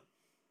deal.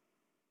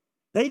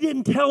 They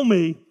didn't tell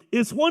me.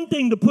 It's one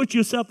thing to put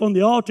yourself on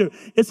the altar.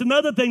 It's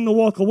another thing to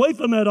walk away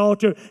from that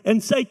altar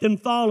and Satan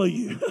follow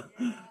you.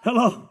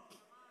 Hello?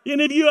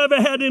 Any of you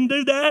ever had him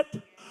do that?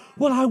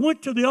 Well, I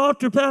went to the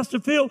altar,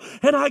 Pastor Phil,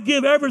 and I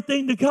give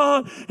everything to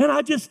God, and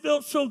I just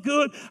felt so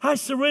good. I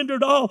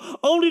surrendered all,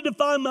 only to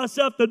find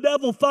myself, the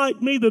devil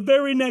fight me the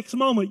very next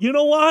moment. You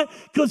know why?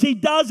 Because he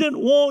doesn't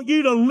want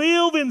you to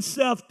live in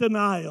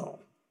self-denial.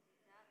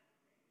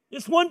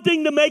 It's one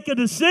thing to make a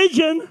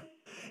decision.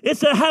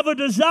 It's to have a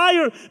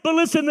desire. But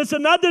listen, it's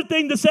another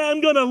thing to say,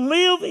 I'm going to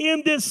live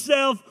in this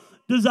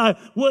self-desire.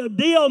 Well,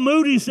 D.L.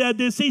 Moody said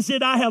this. He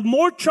said, I have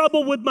more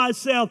trouble with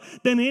myself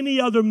than any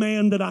other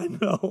man that I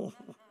know.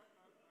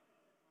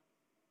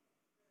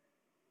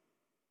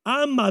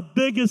 I'm my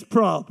biggest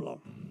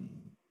problem.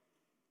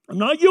 I'm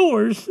not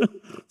yours.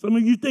 Some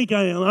of you think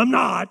I am. I'm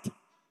not.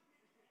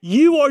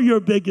 You are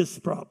your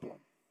biggest problem.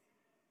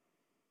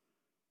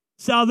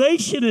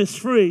 Salvation is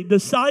free.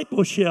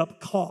 Discipleship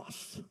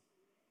costs.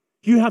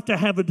 You have to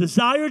have a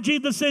desire,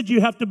 Jesus said.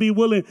 You have to be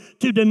willing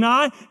to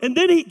deny. And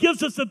then he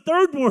gives us a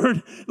third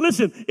word.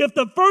 Listen, if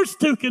the first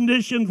two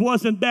conditions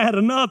wasn't bad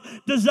enough,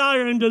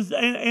 desire and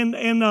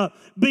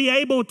be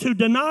able to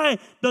deny,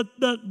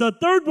 the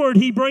third word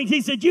he brings, he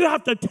said, you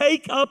have to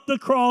take up the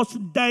cross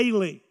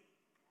daily.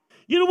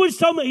 You know what he's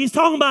talking about? He's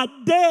talking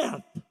about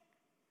death.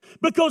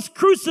 Because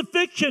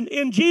crucifixion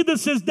in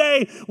Jesus'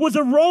 day was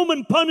a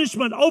Roman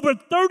punishment. Over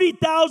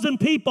 30,000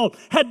 people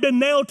had been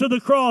nailed to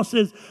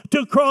crosses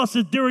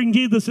during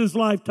Jesus'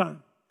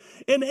 lifetime.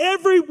 And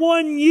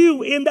everyone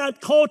knew in that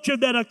culture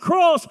that a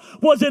cross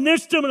was an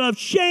instrument of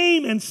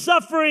shame and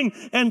suffering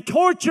and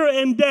torture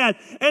and death.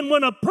 And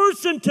when a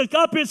person took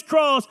up his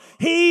cross,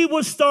 he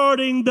was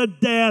starting the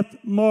death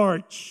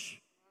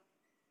march.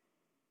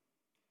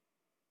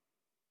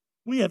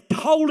 We have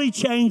totally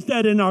changed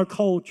that in our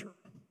culture.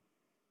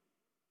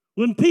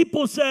 When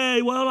people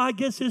say, well, I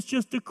guess it's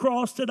just a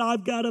cross that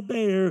I've got to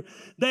bear.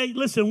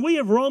 We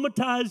have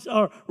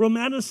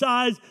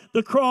romanticized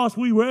the cross.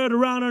 We wear it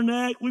around our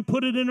neck. We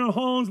put it in our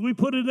homes. We have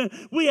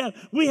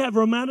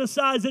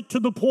romanticized it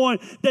to the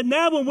point that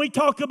now when we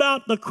talk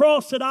about the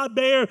cross that I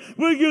bear,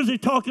 we're usually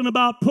talking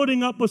about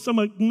putting up with some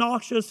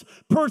obnoxious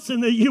person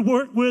that you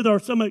work with or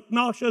some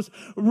obnoxious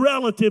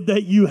relative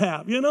that you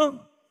have, you know?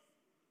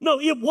 No,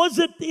 it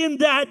wasn't in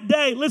that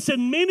day.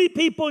 Listen, many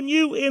people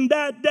knew in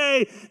that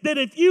day that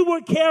if you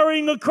were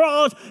carrying a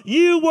cross,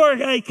 you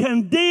were a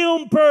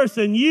condemned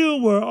person.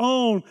 You were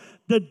on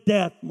the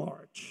death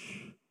march.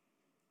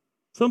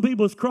 Some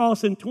people's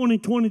cross in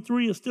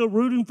 2023 is still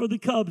rooting for the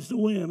Cubs to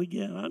win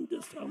again. I'm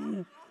just telling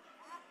you.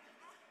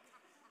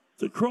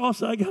 It's a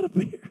cross I got to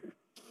bear.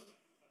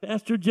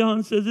 Pastor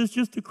John says, it's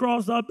just a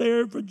cross I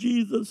bear for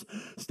Jesus,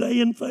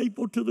 staying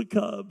faithful to the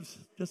Cubs.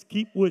 Just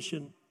keep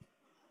wishing.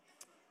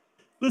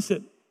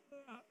 Listen,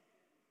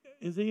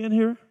 is he in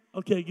here?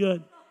 Okay,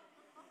 good.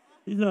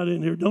 He's not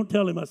in here. Don't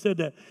tell him I said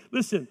that.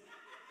 Listen,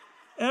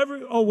 wait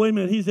a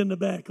minute, he's in the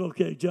back.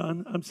 Okay,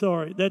 John, I'm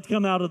sorry. That's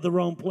come out of the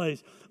wrong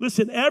place.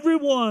 Listen,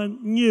 everyone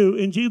knew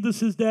in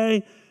Jesus'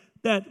 day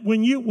that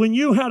when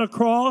you had a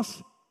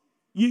cross,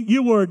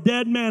 you were a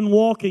dead man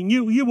walking.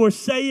 You were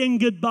saying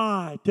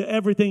goodbye to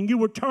everything. You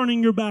were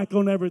turning your back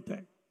on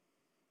everything.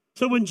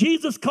 So when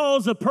Jesus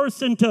calls a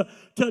person to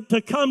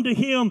come to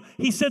him,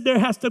 he said there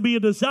has to be a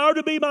desire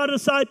to be my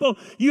disciple.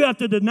 You have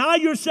to deny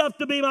yourself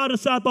to be my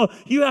disciple.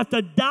 You have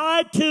to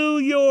die to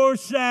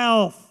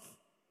yourself.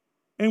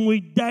 And we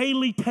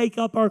daily take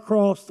up our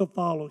cross to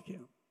follow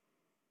him.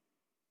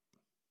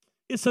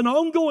 It's an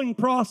ongoing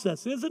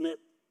process, isn't it?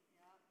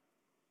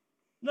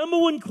 Number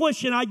one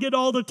question I get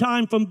all the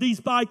time from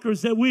these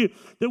bikers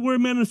that we're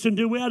ministering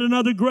to. We had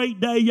another great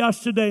day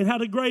yesterday and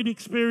had a great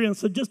experience,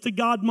 so just a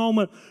God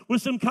moment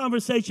with some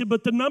conversation.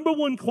 But the number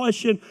one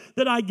question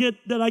that I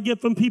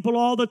get from people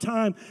all the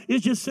time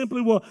is just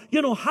simply, well,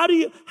 how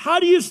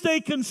do you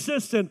stay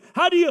consistent?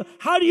 How do you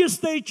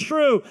stay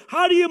true?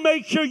 How do you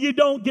make sure you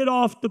don't get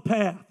off the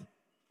path?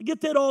 I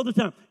get that all the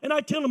time, and I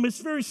tell them it's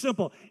very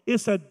simple.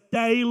 It's a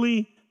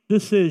daily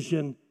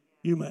decision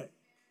you make.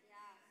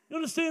 You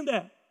understand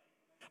that?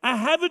 I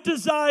have a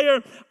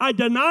desire. I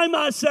deny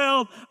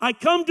myself. I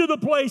come to the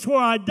place where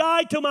I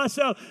die to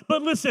myself.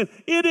 But listen,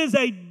 it is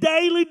a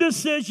daily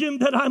decision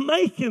that I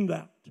make in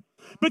that.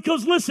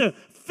 Because listen,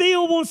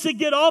 Phil wants to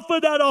get off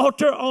of that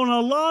altar on a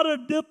lot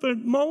of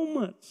different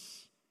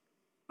moments.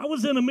 I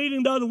was in a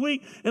meeting the other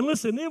week, and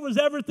listen, it was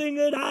everything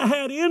that I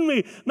had in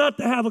me not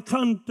to have a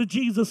come to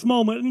Jesus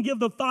moment and give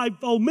the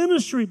fivefold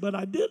ministry, but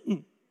I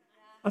didn't.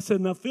 I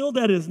said, now, Phil,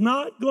 that is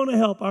not going to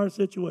help our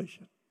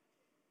situation.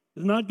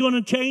 It's not going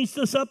to change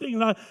to something.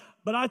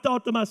 But I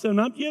thought to myself,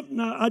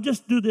 I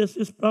just do this.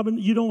 It's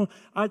probably, you don't,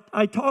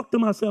 I talked to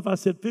myself. I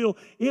said, Phil,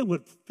 it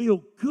would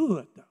feel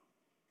good.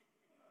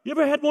 You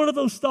ever had one of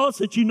those thoughts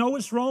that you know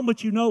it's wrong,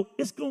 but you know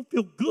it's going to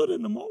feel good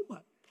in the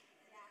moment?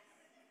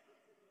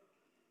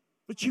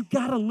 But you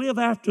got to live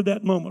after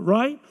that moment,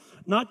 right?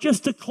 Not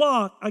just the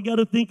clock. I got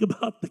to think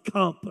about the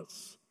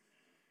compass.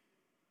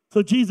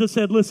 So Jesus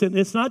said, listen,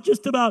 it's not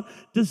just about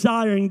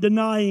desiring,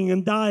 denying,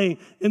 and dying.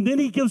 And then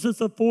he gives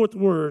us a fourth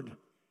word.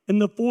 And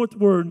the fourth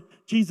word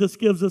Jesus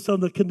gives us on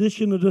the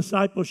condition of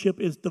discipleship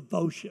is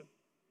devotion.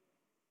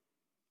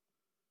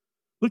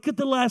 Look at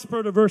the last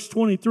part of verse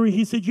 23.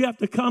 He said, you have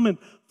to come and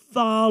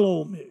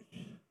follow me.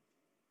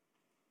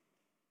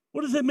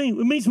 What does it mean?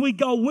 It means we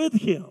go with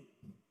him.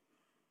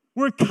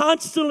 We're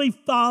constantly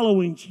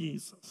following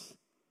Jesus.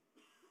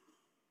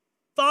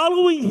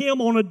 Following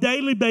him on a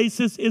daily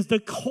basis is the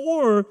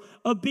core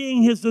of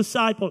being his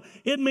disciple.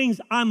 It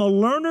means I'm a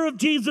learner of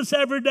Jesus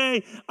every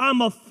day.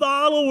 I'm a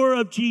follower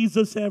of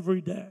Jesus every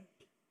day.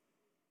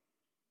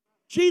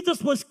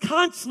 Jesus was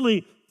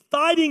constantly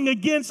fighting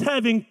against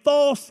having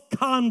false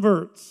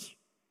converts.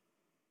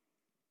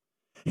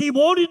 He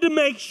wanted to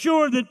make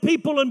sure that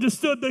people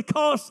understood the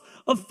cost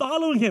of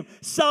following him.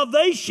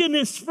 Salvation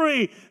is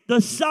free.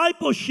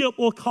 Discipleship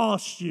will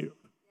cost you.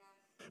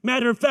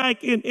 Matter of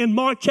fact, in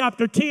Mark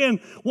chapter 10,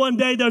 one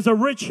day there's a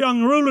rich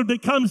young ruler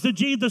that comes to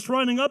Jesus,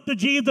 running up to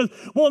Jesus,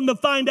 wanting to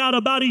find out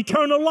about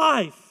eternal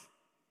life.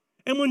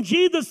 And when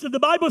the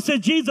Bible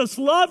says Jesus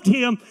loved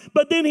him,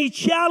 but then he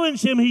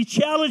challenged him. He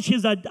challenged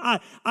his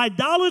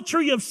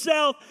idolatry of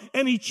self,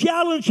 and he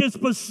challenged his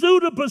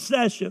pursuit of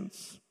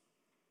possessions.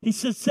 He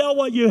said, sell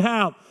what you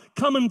have.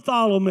 Come and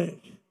follow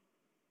me.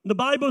 The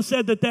Bible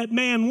said that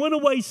man went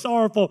away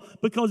sorrowful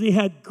because he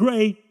had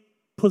great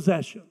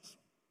possessions.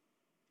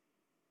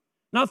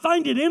 Now, I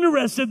find it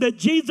interesting that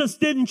Jesus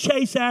didn't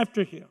chase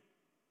after him.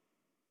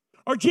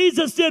 Or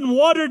Jesus didn't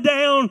water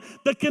down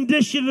the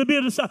condition to be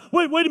a disciple.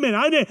 Wait a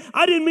minute.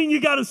 I didn't mean you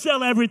got to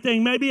sell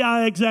everything. Maybe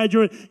I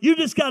exaggerate. You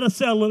just got to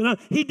sell it.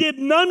 He did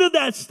none of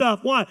that stuff.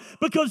 Why?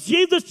 Because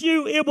Jesus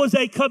knew it was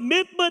a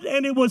commitment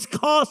and it was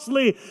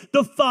costly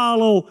to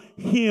follow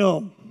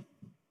him.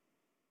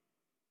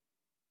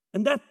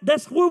 And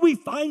that's where we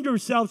find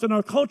ourselves in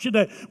our culture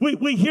today.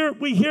 We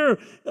hear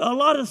a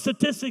lot of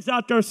statistics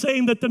out there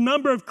saying that the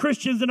number of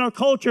Christians in our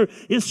culture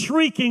is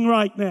shrinking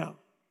right now.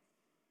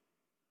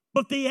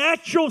 But the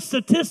actual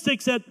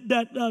statistics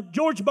that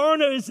George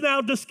Barna is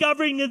now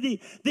discovering,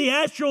 the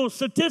actual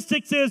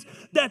statistics is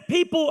that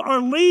people are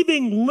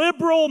leaving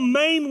liberal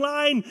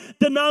mainline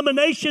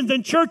denominations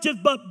and churches,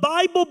 but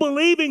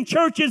Bible-believing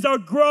churches are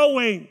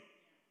growing.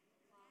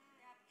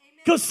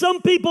 Because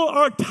some people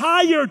are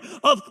tired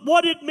of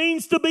what it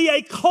means to be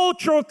a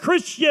cultural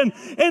Christian,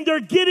 and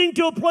they're getting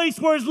to a place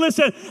where,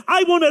 listen,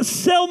 I want to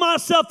sell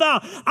myself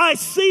out. I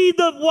see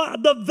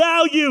the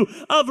value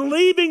of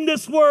leaving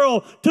this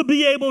world to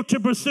be able to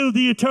pursue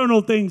the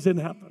eternal things in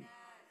heaven.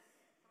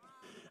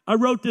 I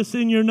wrote this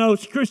in your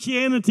notes.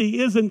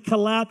 Christianity isn't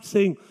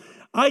collapsing.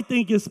 I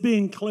think it's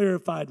being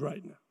clarified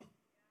right now.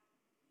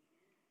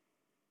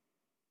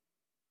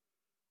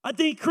 I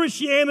think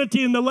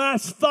Christianity in the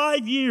last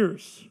 5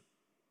 years,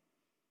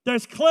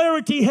 there's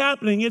clarity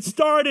happening. It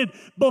started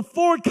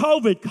before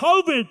COVID.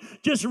 COVID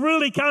just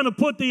really kind of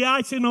put the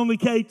icing on the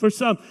cake for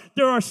some.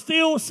 There are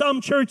still some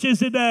churches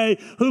today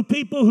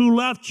people who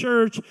left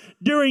church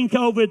during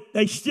COVID,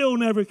 they still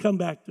never come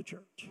back to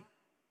church.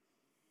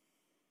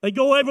 They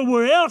go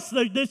everywhere else.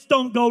 They just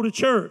don't go to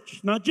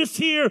church. Not just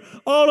here,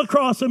 all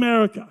across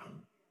America.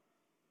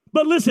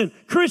 But listen,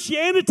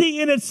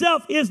 Christianity in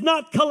itself is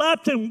not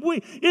collapsing.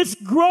 It's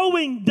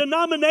growing.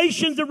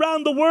 Denominations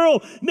around the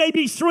world may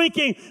be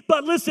shrinking.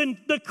 But listen,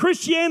 the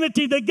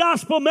Christianity, the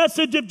gospel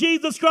message of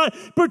Jesus Christ,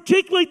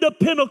 particularly the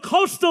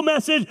Pentecostal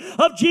message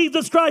of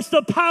Jesus Christ,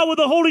 the power of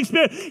the Holy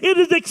Spirit, it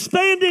is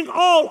expanding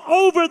all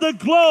over the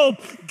globe.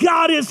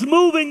 God is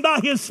moving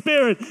by his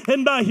Spirit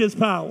and by his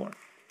power.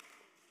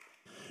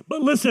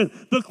 But listen,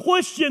 the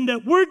question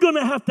that we're going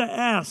to have to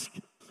ask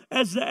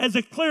as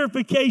a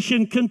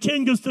clarification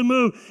continues to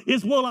move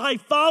is, will I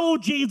follow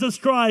Jesus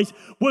Christ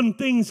when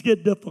things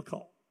get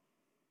difficult?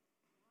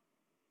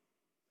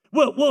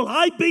 Will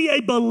I be a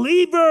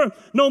believer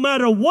no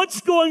matter what's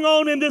going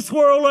on in this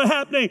world or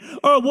happening?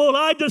 Or will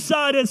I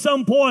decide at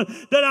some point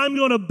that I'm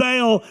going to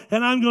bail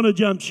and I'm going to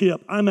jump ship?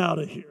 I'm out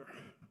of here.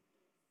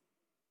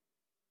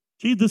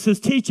 Jesus is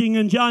teaching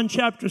in John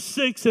chapter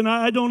 6, and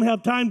I don't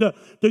have time to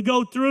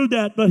go through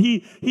that, but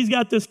he's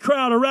got this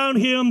crowd around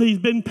him. He's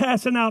been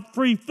passing out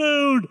free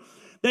food.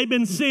 They've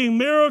been seeing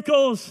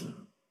miracles.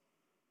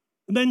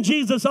 And then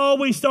Jesus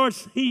always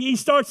starts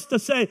to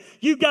say,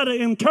 you've got to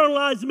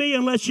internalize me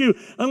unless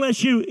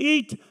you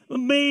eat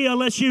me,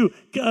 unless you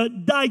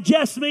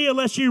digest me,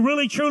 unless you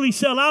really truly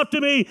sell out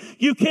to me.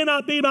 You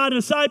cannot be my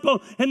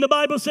disciple. And the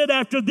Bible said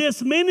after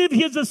this, many of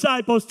his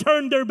disciples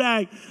turned their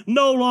back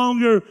no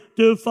longer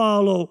to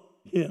follow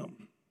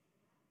him.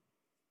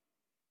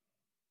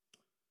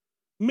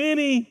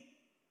 Many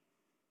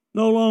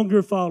no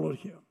longer followed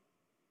him.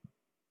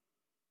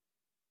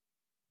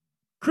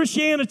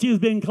 Christianity is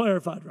being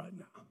clarified right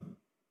now.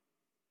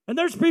 And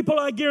there's people,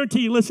 I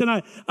guarantee you, listen,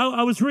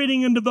 I was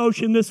reading in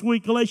devotion this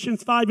week,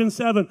 Galatians 5 and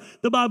 7.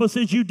 The Bible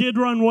says, you did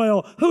run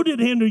well. Who did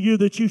hinder you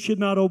that you should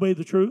not obey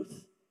the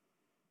truth?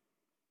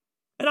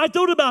 And I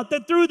thought about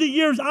that through the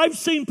years. I've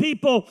seen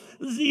people,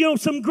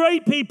 some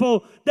great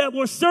people that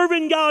were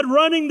serving God,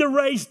 running the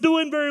race,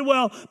 doing very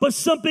well, but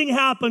something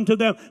happened to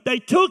them. They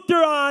took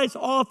their eyes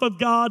off of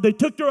God. They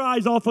took their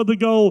eyes off of the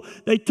goal.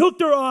 They took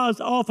their eyes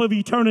off of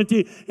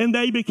eternity, and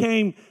they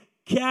became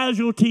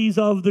casualties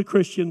of the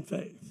Christian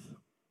faith.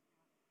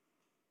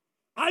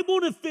 I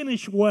want to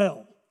finish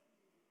well.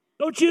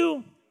 Don't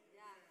you?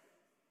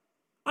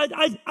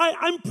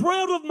 I'm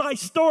proud of my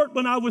start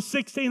when I was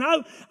 16.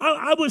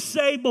 I was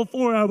saved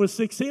before I was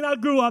 16. I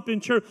grew up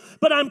in church.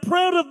 But I'm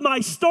proud of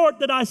my start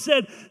that I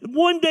said,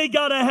 one day,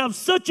 God, I have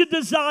such a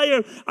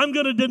desire. I'm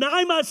going to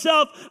deny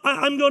myself.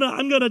 I'm going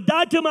to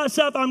die to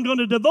myself. I'm going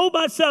to devote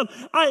myself.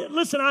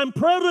 Listen, I'm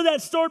proud of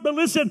that start. But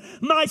listen,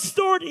 my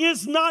start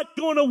is not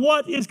going to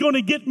what is going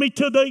to get me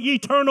to the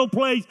eternal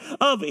place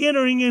of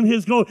entering in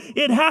His glory.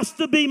 It has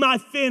to be my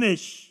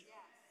finish.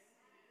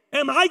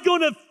 Am I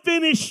going to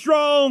finish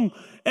strong?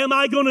 Am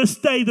I going to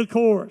stay the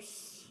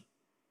course?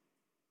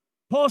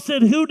 Paul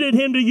said, who did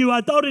hinder you?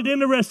 I thought it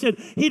interesting.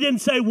 He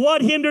didn't say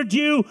what hindered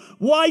you,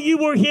 why you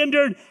were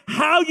hindered,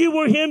 how you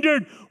were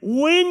hindered,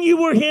 when you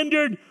were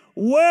hindered,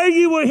 where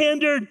you were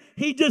hindered.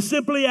 He just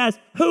simply asked,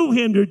 who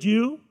hindered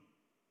you?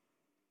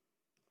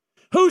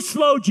 Who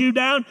slowed you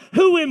down?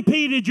 Who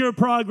impeded your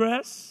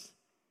progress?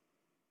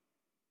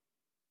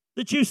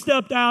 That you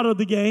stepped out of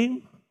the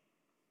game?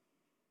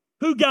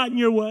 Who got in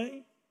your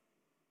way?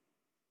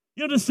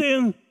 You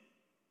understand?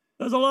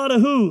 There's a lot of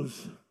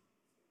who's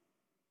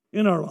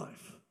in our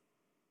life.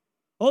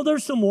 Oh,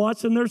 there's some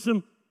whats and there's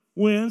some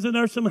whens and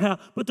there's some how,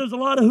 but there's a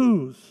lot of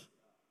who's.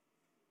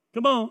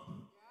 Come on.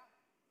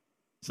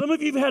 Some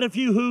of you have had a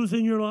few who's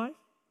in your life.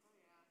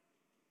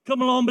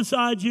 Come along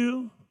beside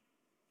you.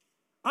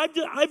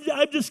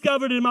 I've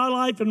discovered in my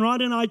life, and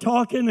Ron and I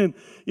talking, and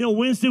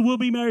Wednesday we'll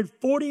be married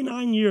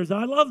 49 years.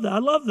 I love that. I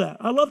love that.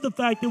 I love the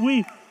fact that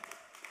we've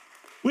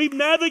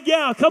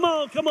navigated. Come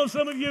on.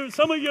 Some of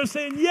you are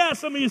saying yes.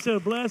 Some of you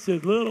said, bless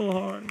his little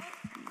heart.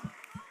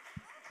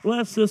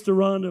 Bless Sister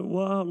Rhonda.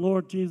 Wow,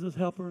 Lord Jesus,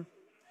 help her.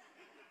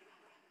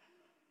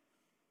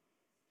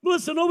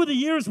 Listen, over the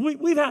years,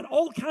 we've had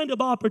all kinds of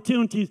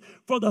opportunities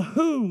for the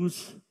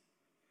who's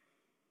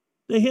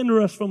to hinder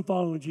us from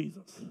following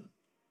Jesus.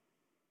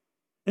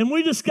 And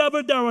we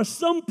discovered there are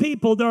some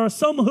people, there are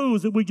some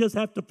who's that we just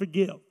have to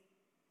forgive.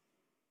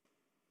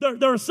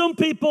 There are some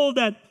people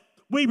that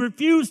we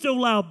refuse to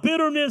allow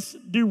bitterness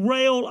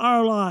derail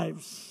our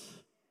lives.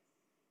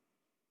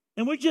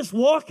 And we just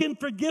walk in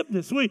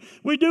forgiveness.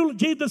 We do.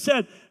 Jesus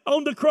said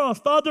on the cross,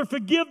 Father,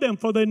 forgive them,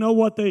 for they know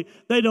what they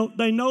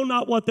know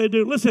not what they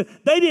do. Listen,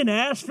 they didn't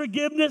ask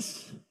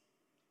forgiveness.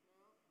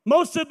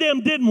 Most of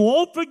them didn't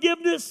want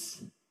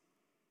forgiveness.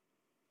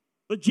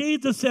 But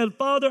Jesus said,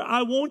 Father,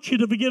 I want you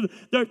to forgive.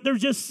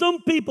 There's just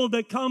some people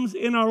that comes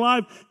in our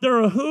life.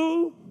 They're a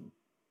who.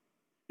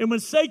 And when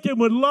Satan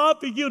would love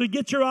for you to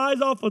get your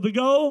eyes off of the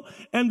goal,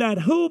 and that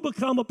who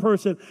become a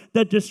person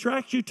that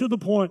distracts you to the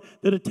point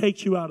that it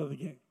takes you out of the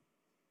game.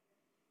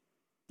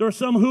 There are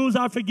some who's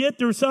I forget.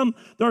 There are some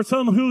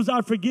who's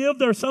I forgive.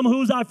 There are some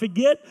who's I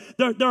forget.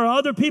 There are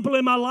other people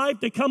in my life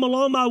that come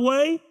along my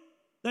way.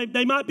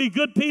 They might be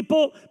good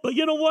people, but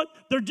you know what?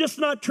 They're just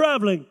not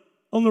traveling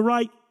on the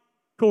right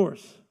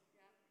course.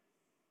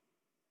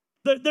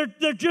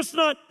 They're just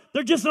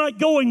not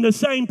going the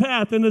same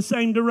path in the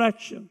same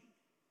direction.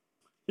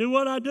 You know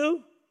what I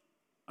do?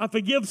 I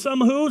forgive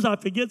some who's, I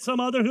forget some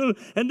other who.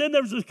 And then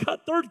there's a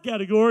third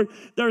category.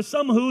 There are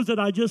some who's that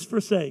I just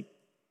forsake.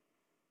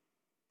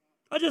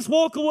 I just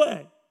walk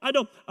away.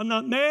 I'm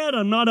not mad.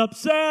 I'm not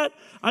upset.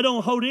 I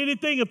don't hold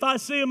anything. If I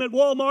see them at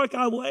Walmart,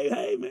 I wave,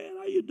 hey, man,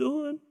 how you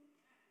doing?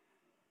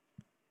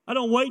 I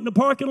don't wait in the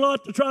parking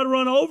lot to try to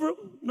run over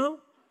them. No.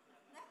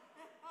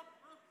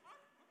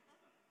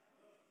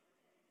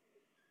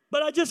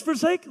 But I just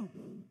forsake them.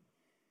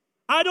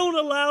 I don't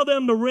allow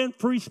them to rent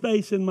free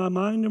space in my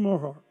mind and my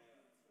heart.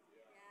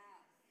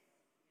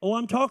 Oh,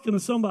 I'm talking to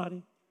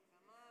somebody.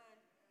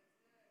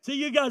 See,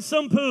 you got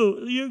some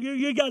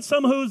you got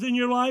some who's in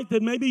your life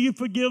that maybe you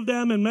forgive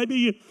them and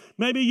maybe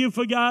you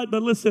forgot.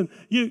 But listen,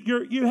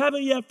 you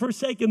haven't yet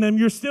forsaken them.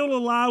 You're still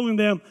allowing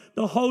them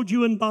to hold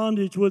you in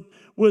bondage with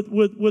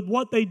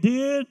what they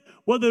did,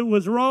 whether it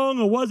was wrong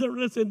or wasn't.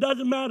 Listen, it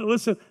doesn't matter.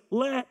 Listen,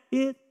 let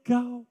it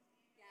go.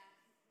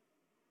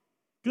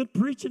 Good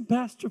preaching,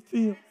 Pastor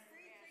Phil.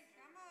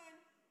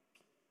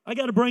 I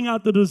got to bring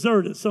out the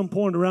dessert at some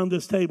point around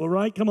this table,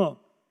 right? Come on.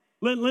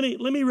 Let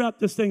me wrap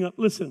this thing up.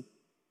 Listen,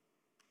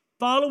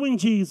 following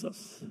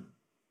Jesus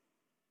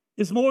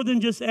is more than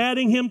just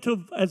adding him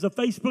as a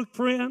Facebook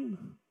friend.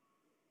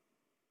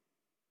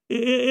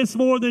 It's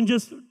more than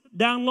just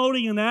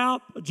downloading an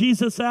app, a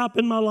Jesus app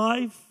in my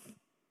life.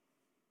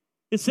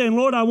 It's saying,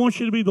 Lord, I want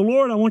you to be the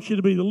Lord. I want you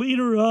to be the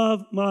leader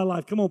of my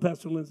life. Come on,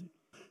 Pastor Lindsay.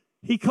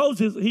 he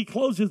closes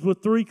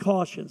with three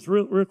cautions,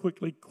 real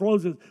quickly,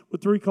 closes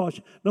with three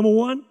cautions. Number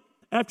one,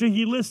 after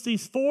he lists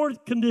these four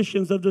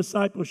conditions of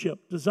discipleship,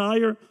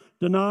 desire,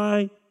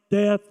 deny,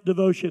 death,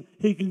 devotion,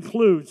 he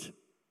concludes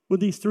with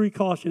these three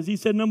cautions. He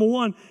said, number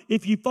one,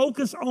 if you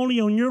focus only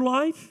on your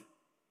life,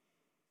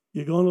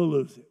 you're going to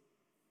lose it.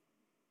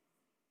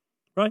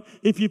 Right?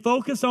 If you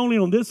focus only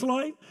on this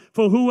life,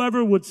 for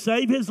whoever would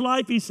save his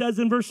life, he says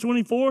in verse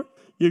 24,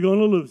 you're going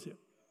to lose it.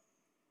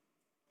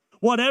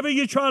 Whatever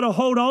you try to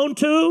hold on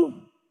to,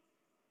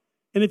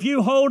 and if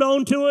you hold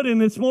on to it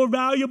and it's more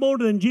valuable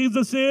than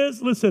Jesus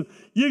is, listen,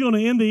 you're going to,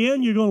 in the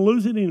end, you're going to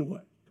lose it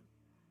anyway.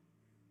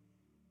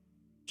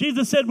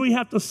 Jesus said we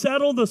have to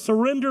settle the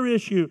surrender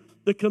issue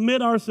to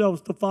commit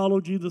ourselves to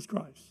follow Jesus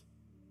Christ.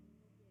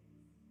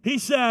 He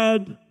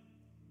said,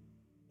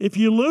 if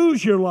you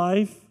lose your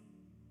life,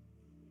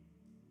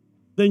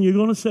 then you're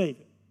going to save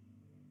it.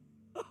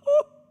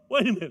 Oh,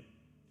 wait a minute.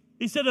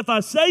 He said, if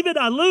I save it,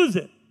 I lose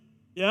it.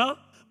 Yeah?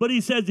 But he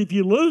says, if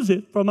you lose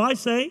it for my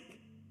sake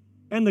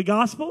and the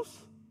gospel's,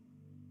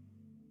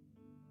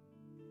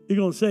 you're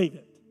going to save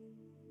it.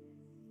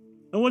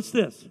 And what's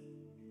this?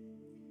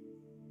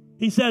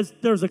 He says,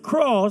 there's a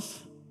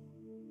cross.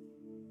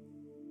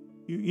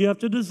 You have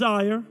to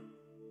desire.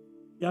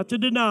 You have to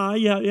deny.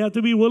 You have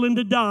to be willing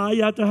to die.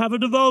 You have to have a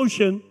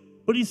devotion.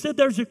 But he said,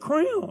 there's a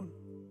crown.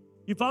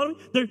 You follow me?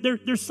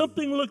 There's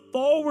something to look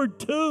forward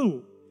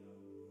to.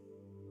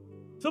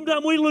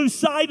 Sometimes we lose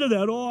sight of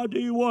that. Oh, I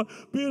tell you what,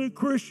 being a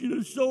Christian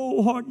is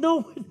so hard.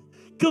 No,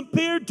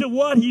 compared to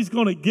what he's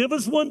going to give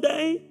us one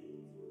day.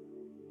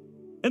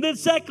 And then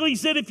secondly, he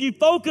said, if you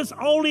focus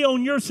only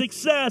on your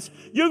success,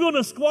 you're going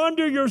to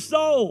squander your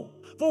soul.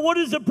 For what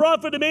is the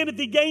profit of man if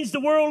he gains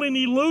the world and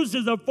he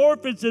loses or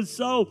forfeits his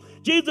soul?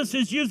 Jesus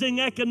is using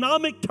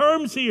economic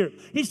terms here.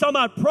 He's talking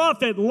about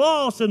profit,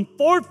 loss, and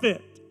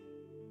forfeit.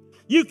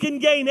 You can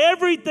gain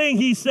everything,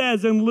 he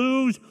says, and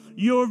lose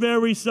your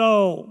very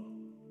soul.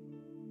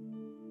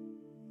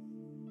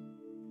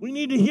 We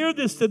need to hear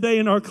this today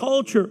in our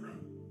culture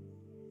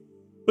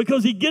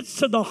because he gets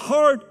to the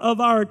heart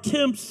of our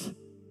attempts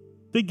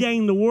to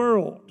gain the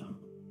world.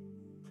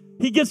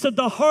 He gets at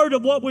the heart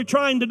of what we're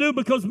trying to do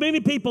because many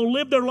people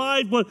live their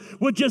life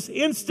with just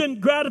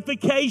instant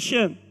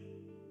gratification.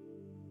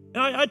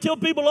 And I tell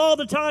people all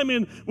the time,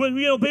 and when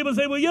people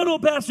say, well,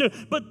 Pastor,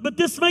 but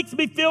this makes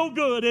me feel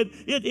good.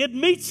 It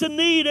meets a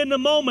need in the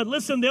moment.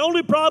 Listen, the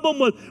only problem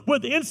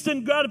with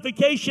instant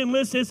gratification,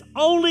 listen, it's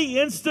only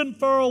instant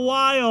for a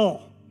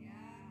while.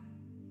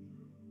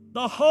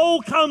 The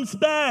whole comes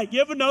back.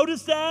 You ever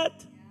notice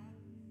that?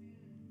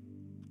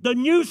 The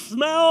new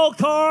smell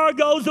car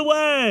goes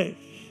away.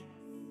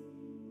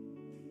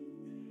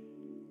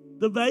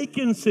 The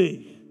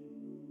vacancy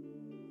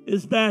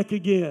is back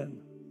again.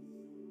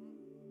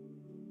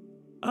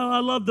 I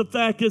love the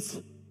fact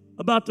it's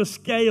about the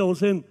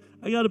scales, and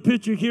I got a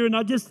picture here, and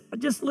I just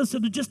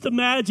listen to just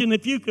imagine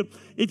if you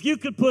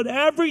could put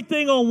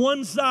everything on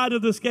one side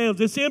of the scales.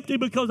 It's empty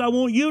because I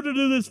want you to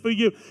do this for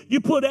you.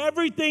 You put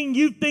everything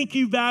you think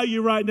you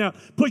value right now.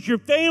 Put your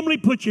family,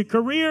 put your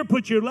career,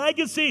 put your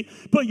legacy,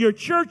 put your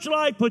church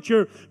life, put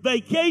your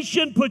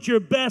vacation, put your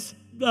best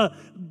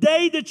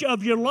day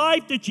of your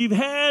life that you've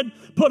had.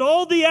 Put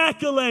all the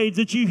accolades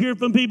that you hear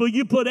from people.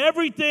 You put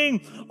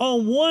everything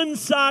on one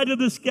side of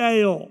the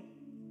scale.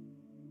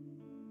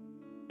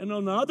 And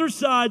on the other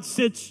side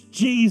sits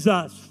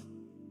Jesus.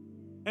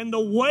 And the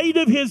weight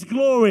of his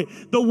glory,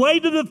 the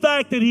weight of the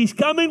fact that he's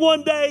coming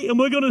one day and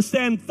we're going to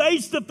stand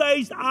face to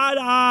face, eye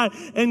to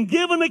eye, and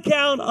give an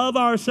account of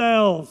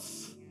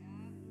ourselves.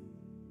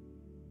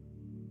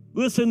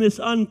 Listen, it's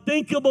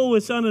unthinkable,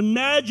 it's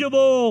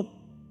unimaginable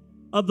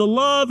of the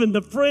love and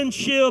the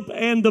friendship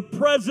and the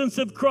presence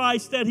of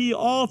Christ that he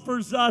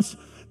offers us,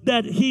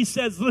 that he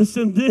says,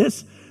 listen,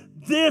 this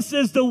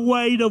is the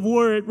weight of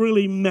where it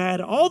really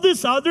matters. All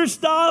this other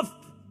stuff,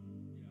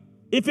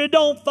 if it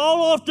don't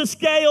fall off the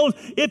scales,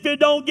 if it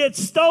don't get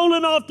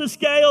stolen off the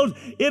scales,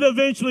 it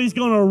eventually is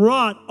going to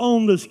rot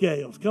on the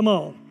scales. Come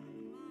on.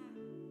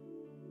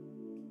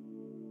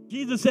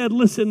 Jesus said,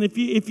 listen, if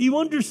you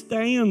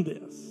understand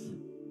this,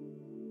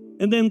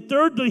 and then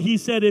thirdly, he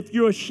said, if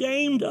you're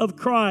ashamed of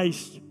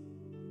Christ,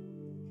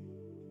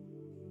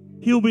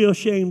 he'll be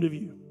ashamed of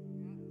you.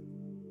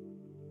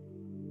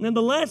 In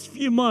the last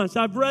few months,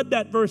 I've read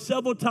that verse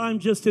several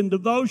times just in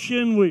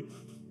devotion.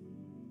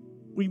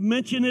 We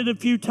mentioned it a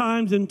few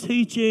times in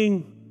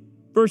teaching.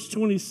 Verse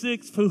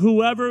 26, for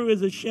whoever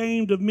is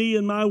ashamed of me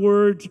and my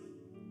words,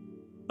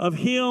 of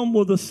him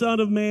will the Son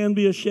of Man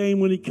be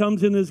ashamed when he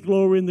comes in his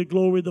glory and the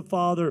glory of the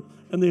Father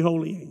and the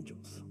holy angels.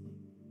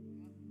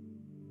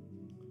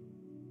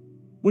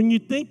 When you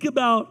think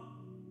about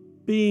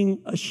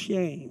being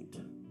ashamed,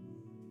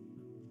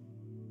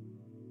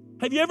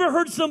 have you ever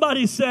heard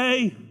somebody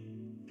say,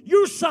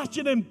 you're such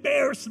an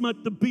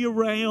embarrassment to be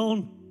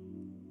around.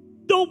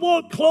 Don't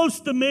walk close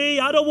to me.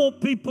 I don't want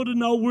people to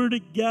know we're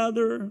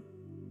together.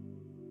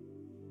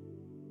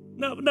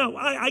 No,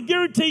 I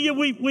guarantee you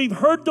we've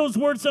heard those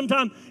words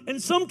sometimes,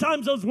 and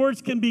sometimes those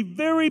words can be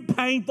very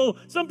painful.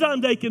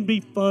 Sometimes they can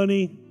be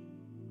funny.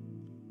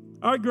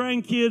 Our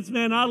grandkids,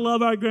 man, I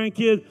love our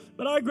grandkids,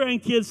 but our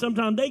grandkids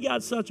sometimes, they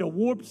got such a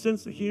warped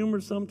sense of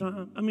humor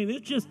sometimes. I mean,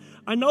 it's just,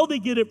 I know they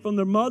get it from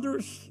their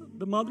mothers,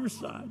 the mother's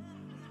side.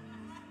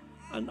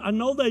 I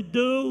know they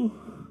do.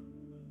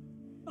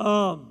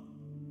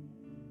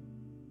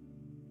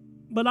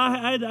 But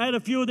I had a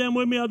few of them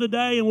with me the other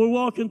day, and we're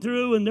walking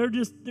through, and they're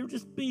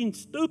just being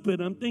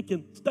stupid. I'm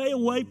thinking, stay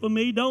away from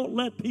me. Don't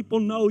let people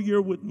know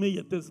you're with me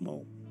at this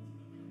moment.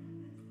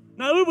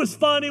 Now, it was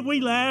funny. We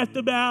laughed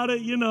about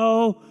it, you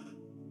know.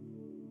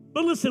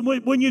 But listen,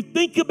 when you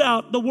think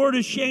about the word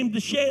of shame,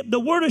 the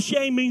word of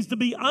shame means to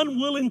be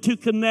unwilling to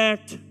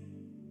connect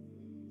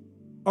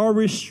or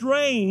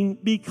restrain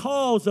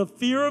because of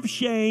fear of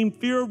shame,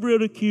 fear of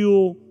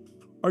ridicule,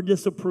 or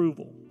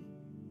disapproval.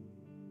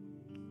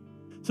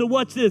 So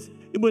watch this.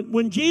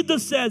 When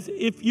Jesus says,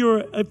 if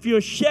you're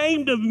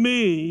ashamed of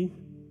me,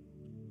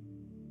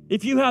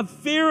 if you have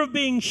fear of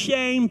being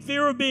shamed,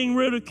 fear of being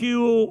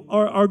ridiculed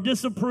or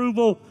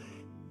disapproval,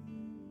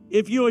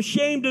 if you're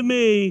ashamed of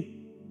me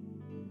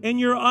and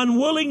you're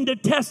unwilling to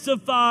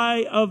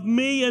testify of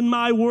me and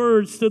my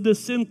words to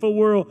this sinful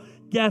world,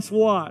 guess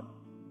what?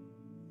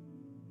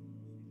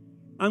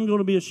 I'm going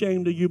to be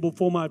ashamed of you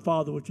before my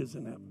Father which is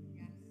in heaven.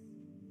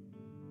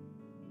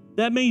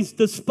 That means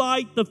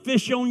despite the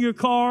fish on your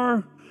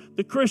car,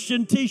 the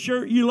Christian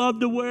t-shirt you love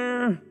to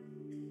wear,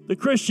 the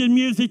Christian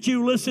music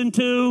you listen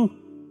to,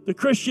 the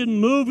Christian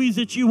movies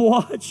that you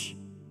watch,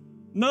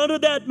 none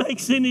of that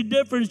makes any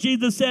difference.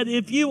 Jesus said,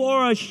 if you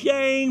are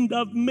ashamed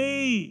of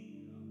me,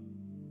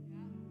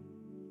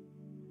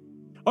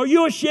 are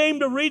you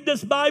ashamed to read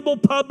this Bible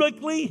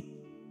publicly?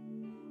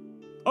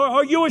 Or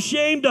are you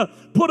ashamed to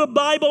put a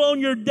Bible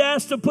on your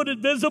desk to put it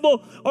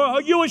visible? Or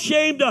are you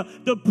ashamed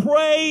to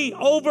pray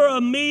over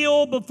a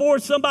meal before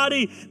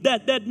somebody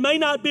that may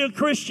not be a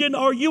Christian?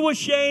 Are you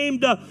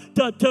ashamed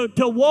to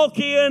walk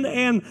in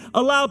and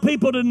allow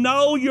people to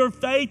know your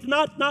faith?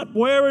 Not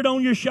wear it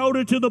on your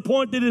shoulder to the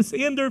point that it's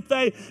in their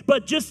faith,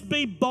 but just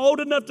be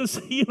bold enough to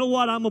say, you know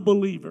what, I'm a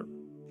believer.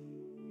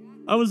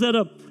 I was at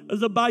a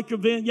bike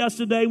event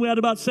yesterday. We had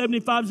about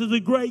 75. It was a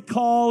great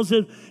cause,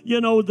 and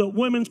the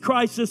Women's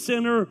Crisis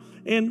Center,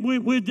 and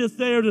we're just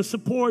there to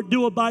support,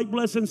 do a bike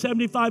blessing.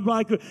 75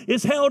 bike.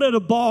 It's held at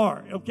a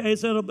bar. Okay,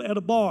 it's at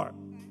a bar,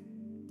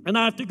 and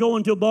I have to go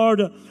into a bar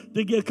to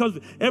get, because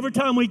every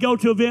time we go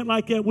to an event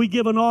like that, we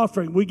give an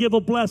offering, we give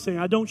a blessing.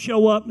 I don't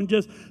show up and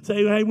just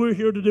say, hey, we're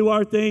here to do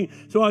our thing.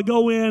 So I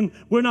go in.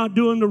 We're not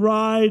doing the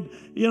ride,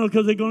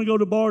 because they're going to go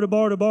to bar to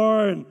bar to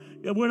bar, and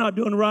we're not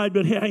doing the ride,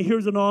 but hey,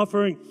 here's an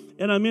offering.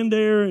 And I'm in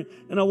there,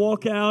 and I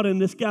walk out,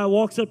 and this guy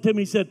walks up to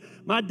me and said,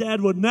 my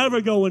dad would never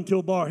go into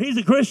a bar. He's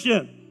a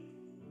Christian.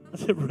 I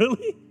said,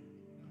 really?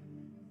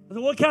 I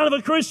said, what kind of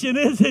a Christian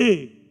is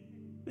he?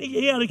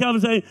 He had a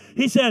conversation.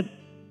 He said,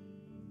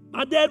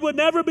 my dad would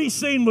never be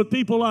seen with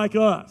people like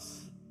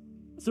us.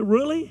 I said,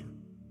 really?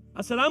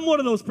 I said, I'm one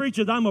of those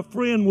preachers. I'm a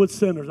friend with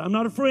sinners. I'm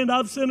not a friend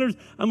of sinners.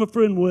 I'm a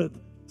friend with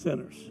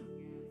sinners.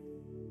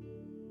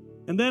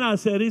 And then I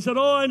said, he said,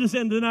 oh, I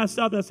understand. Then I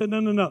stopped. I said,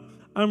 no.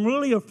 I'm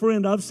really a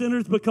friend of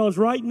sinners, because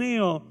right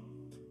now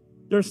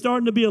there's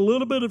starting to be a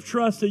little bit of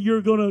trust that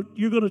you're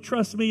gonna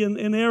trust me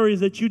in areas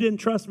that you didn't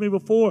trust me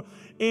before.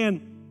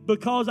 And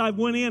because I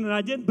went in and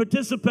I didn't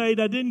participate,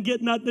 I didn't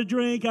get nothing to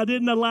drink, I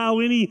didn't allow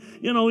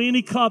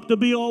any cup to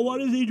be, oh,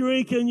 what is he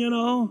drinking,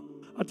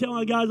 I tell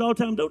my guys all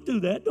the time, don't do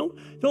that.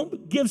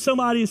 Don't give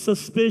somebody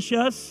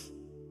suspicious.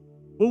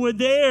 But we're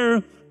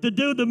there to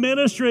do the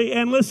ministry.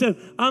 And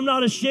listen, I'm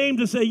not ashamed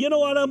to say, you know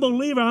what, I'm a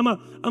believer. I'm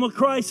a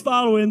Christ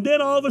follower. And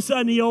then all of a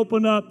sudden he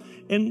opened up,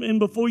 and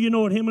before you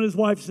know it, him and his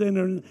wife sitting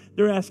there, and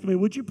they're asking me,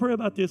 would you pray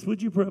about this?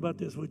 Would you pray about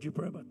this? Would you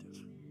pray about this?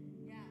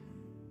 Yeah.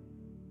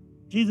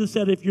 Jesus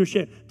said, if you're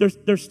ashamed,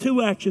 there's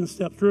 2 action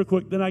steps real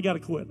quick, then I got to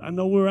quit. I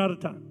know we're out of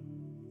time.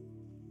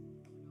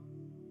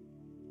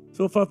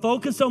 So if I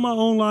focus on my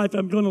own life,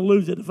 I'm going to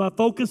lose it. If I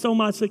focus on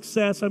my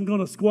success, I'm going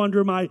to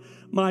squander my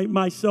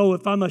soul.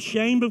 If I'm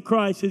ashamed of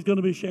Christ, he's going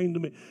to be ashamed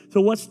of me. So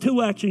what's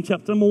 2 action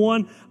steps? Number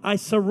 1, I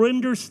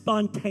surrender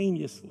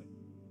spontaneously.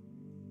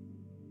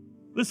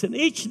 Listen,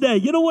 each day,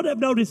 you know what I've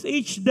noticed?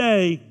 Each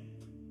day,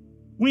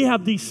 we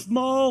have these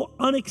small,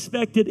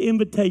 unexpected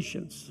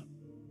invitations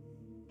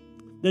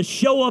that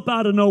show up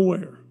out of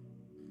nowhere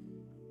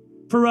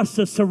for us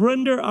to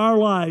surrender our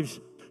lives,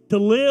 to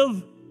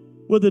live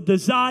with a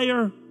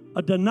desire,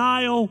 a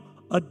denial,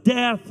 a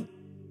death,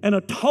 and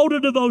a total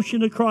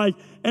devotion to Christ.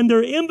 And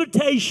they're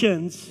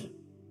invitations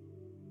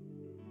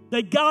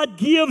that God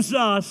gives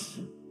us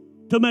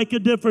to make a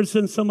difference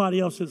in somebody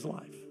else's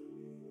life.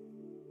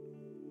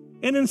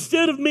 And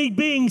instead of me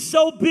being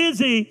so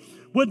busy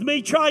with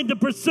me trying to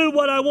pursue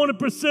what I want to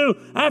pursue,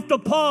 I have to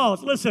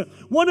pause. Listen,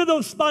 one of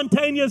those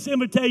spontaneous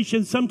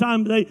invitations,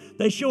 sometimes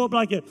they show up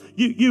like it.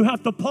 You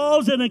have to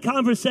pause in a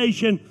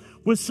conversation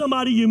with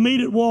somebody you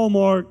meet at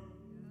Walmart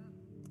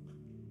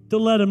to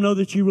let them know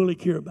that you really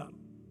care about them.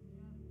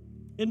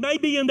 It may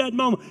be in that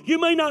moment. You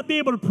may not be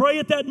able to pray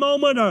at that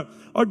moment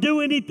or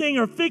do anything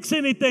or fix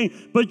anything,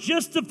 but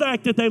just the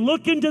fact that they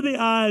look into the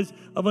eyes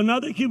of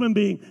another human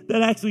being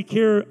that actually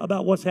care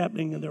about what's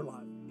happening in their life.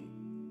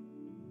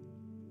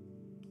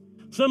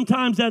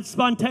 Sometimes that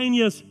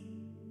spontaneous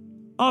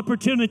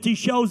opportunity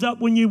shows up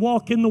when you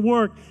walk into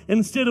work.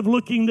 Instead of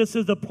looking this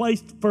as a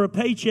place for a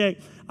paycheck,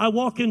 I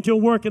walk into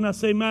work and I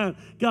say, man,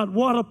 God,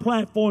 what a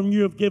platform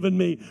you have given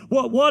me.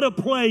 What a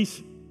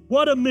place,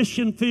 what a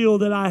mission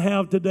field that I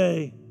have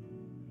today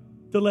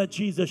to let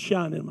Jesus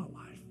shine in my life.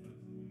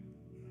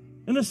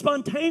 And it's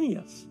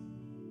spontaneous.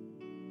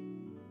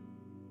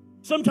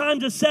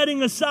 Sometimes it's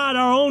setting aside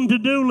our own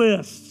to-do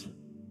lists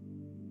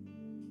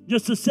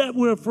just to sit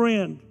with a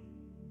friend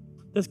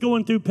that's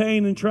going through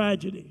pain and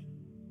tragedy.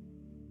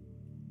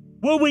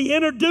 Will we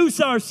introduce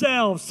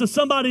ourselves to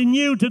somebody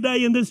new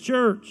today in this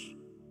church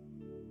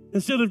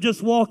instead of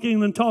just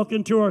walking and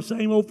talking to our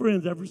same old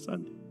friends every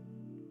Sunday?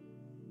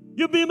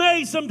 You'll be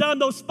amazed sometimes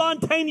those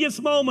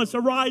spontaneous moments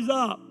arise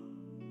up.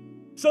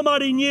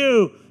 Somebody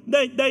new,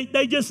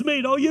 they just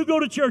meet. Oh, you go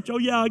to church? Oh,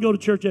 yeah, I go to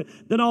church.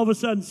 Then all of a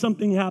sudden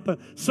something happened.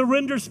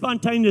 Surrender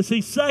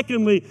spontaneously.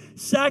 Secondly,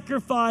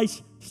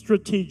 sacrifice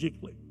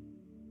strategically.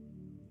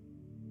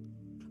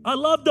 I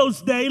love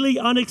those daily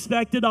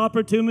unexpected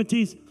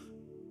opportunities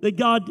that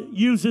God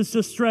uses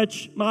to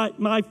stretch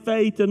my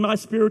faith and my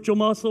spiritual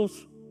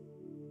muscles.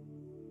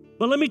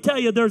 But let me tell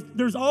you,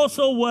 there's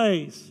also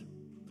ways.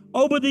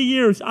 Over the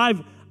years,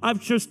 I've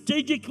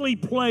strategically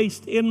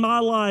placed in my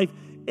life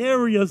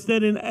areas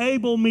that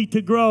enable me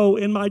to grow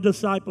in my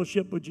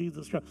discipleship with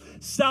Jesus Christ.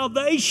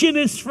 Salvation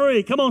is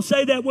free. Come on,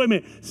 say that with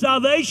me.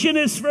 Salvation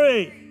is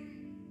free.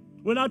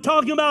 We're not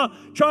talking about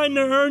trying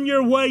to earn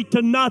your way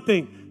to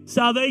nothing.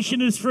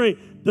 Salvation is free.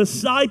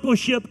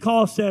 Discipleship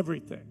costs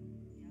everything.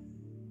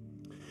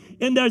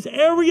 And there's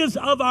areas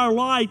of our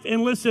life,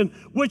 and listen,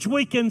 which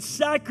we can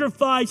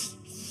sacrifice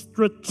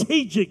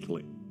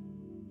strategically.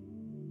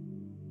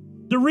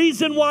 The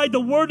reason why the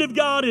Word of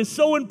God is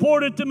so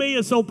important to me,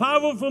 is so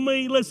powerful for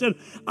me, listen,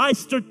 I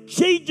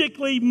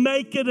strategically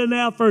make it an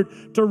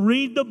effort to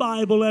read the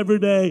Bible every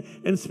day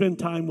and spend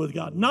time with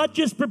God. Not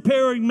just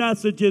preparing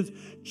messages,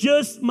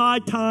 just my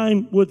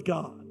time with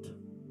God.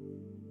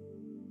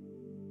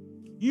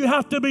 You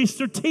have to be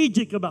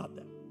strategic about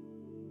that.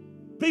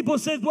 People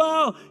say,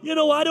 well,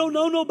 I don't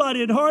know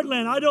nobody at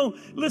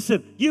Heartland.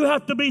 Listen, you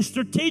have to be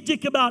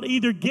strategic about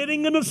either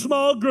getting in a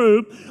small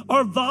group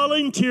or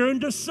volunteering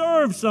to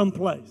serve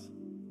someplace.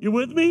 You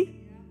with me?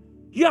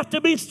 You have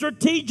to be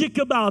strategic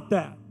about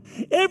that.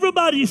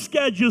 Everybody's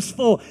schedule's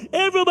full.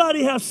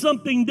 Everybody has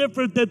something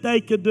different that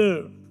they could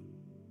do.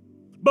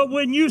 But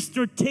when you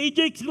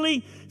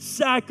strategically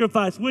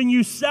sacrifice, when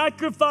you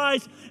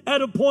sacrifice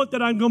at a point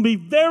that I'm going to be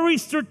very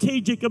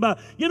strategic about.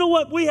 You know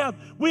what? We have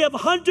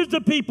hundreds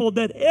of people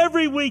that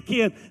every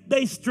weekend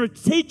they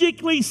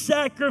strategically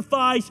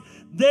sacrifice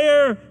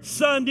their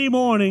Sunday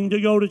morning to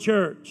go to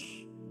church.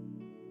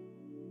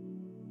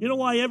 You know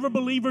why every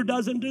believer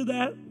doesn't do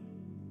that?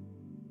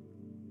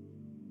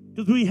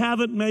 Because we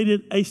haven't made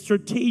it a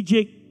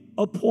strategic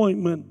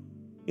appointment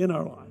in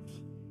our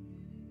lives.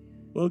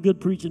 Well, good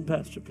preaching,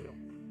 Pastor Phil.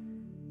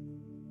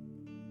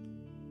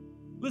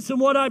 Listen,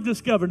 what I've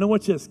discovered. Now,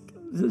 watch this.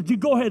 You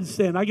go ahead and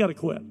stand. I got to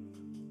quit.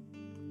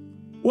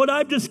 What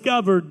I've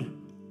discovered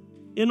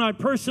in my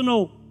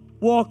personal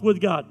walk with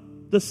God,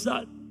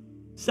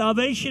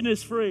 salvation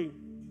is free.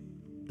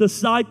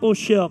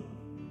 Discipleship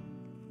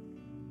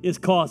is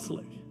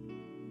costly.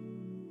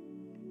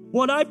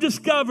 What I've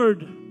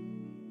discovered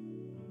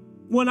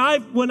when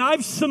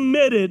I've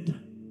submitted,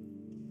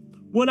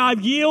 when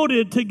I've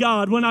yielded to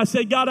God, when I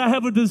say, God, I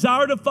have a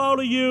desire to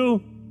follow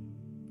you.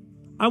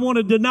 I want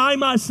to deny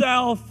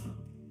myself.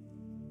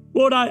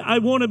 Lord, I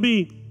want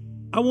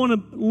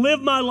to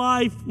live my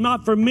life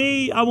not for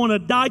me. I want to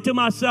die to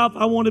myself.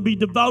 I want to be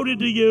devoted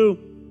to you.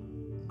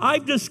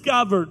 I've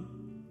discovered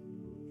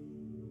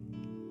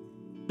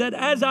that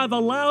as I've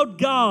allowed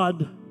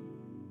God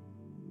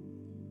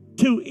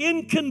to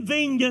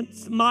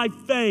inconvenience my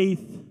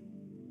faith,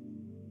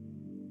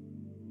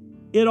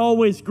 it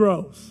always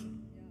grows.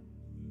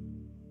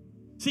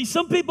 See,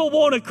 some people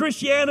want a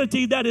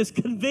Christianity that is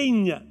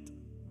convenient.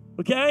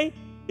 Okay?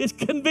 It's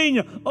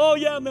convenient. Oh,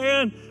 yeah,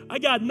 man, I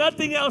got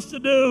nothing else to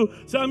do,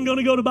 so I'm going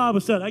to go to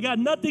Bible study. I got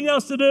nothing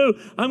else to do,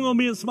 I'm going to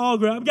be in small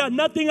group. I've got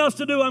nothing else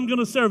to do, I'm going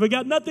to serve. I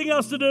got nothing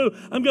else to do,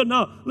 I'm going to...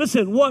 No,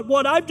 listen,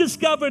 what I've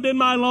discovered in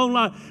my long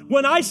life,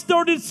 when I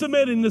started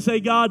submitting to say,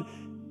 God,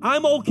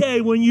 I'm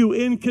okay when you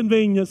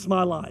inconvenience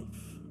my life,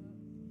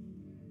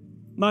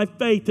 my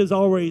faith has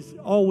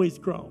always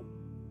grown.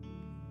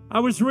 I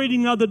was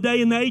reading the other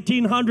day in the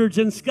 1800s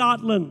in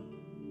Scotland,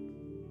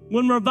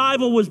 when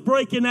revival was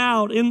breaking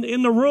out in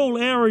the rural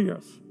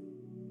areas,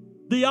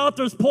 the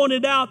authors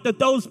pointed out that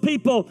those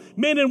people,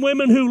 men and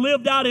women who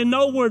lived out in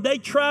nowhere, they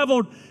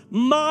traveled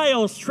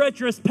miles,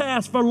 treacherous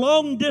paths for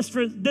long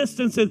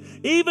distances,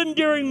 even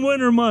during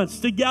winter months,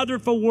 to gather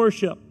for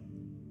worship.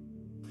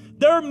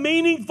 Their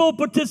meaningful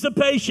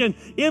participation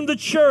in the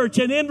church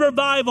and in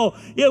revival,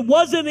 it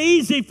wasn't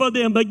easy for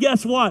them, but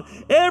guess what?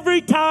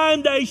 Every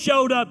time they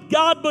showed up,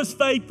 God was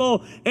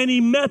faithful and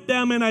He met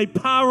them in a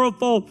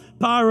powerful,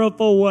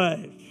 powerful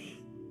way.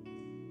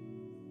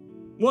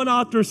 One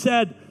author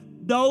said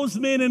those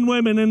men and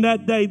women in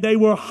that day, they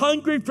were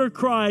hungry for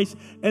Christ,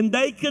 and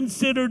they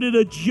considered it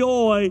a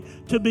joy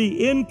to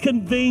be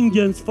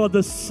inconvenienced for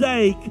the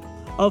sake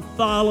of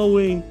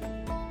following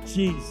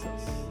Jesus.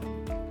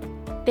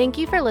 Thank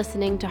you for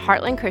listening to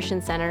Heartland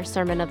Christian Center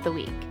Sermon of the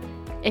Week.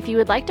 If you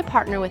would like to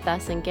partner with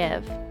us and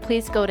give,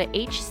 please go to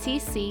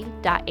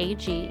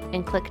hcc.ag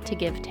and click to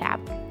Give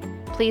tab.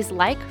 Please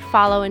like,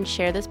 follow, and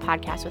share this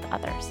podcast with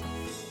others.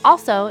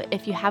 Also,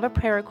 if you have a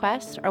prayer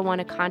request or want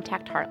to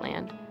contact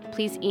Heartland,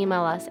 please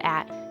email us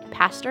at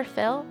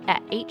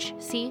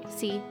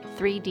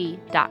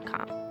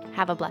pastorphil@hcc3d.com.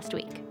 Have a blessed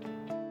week.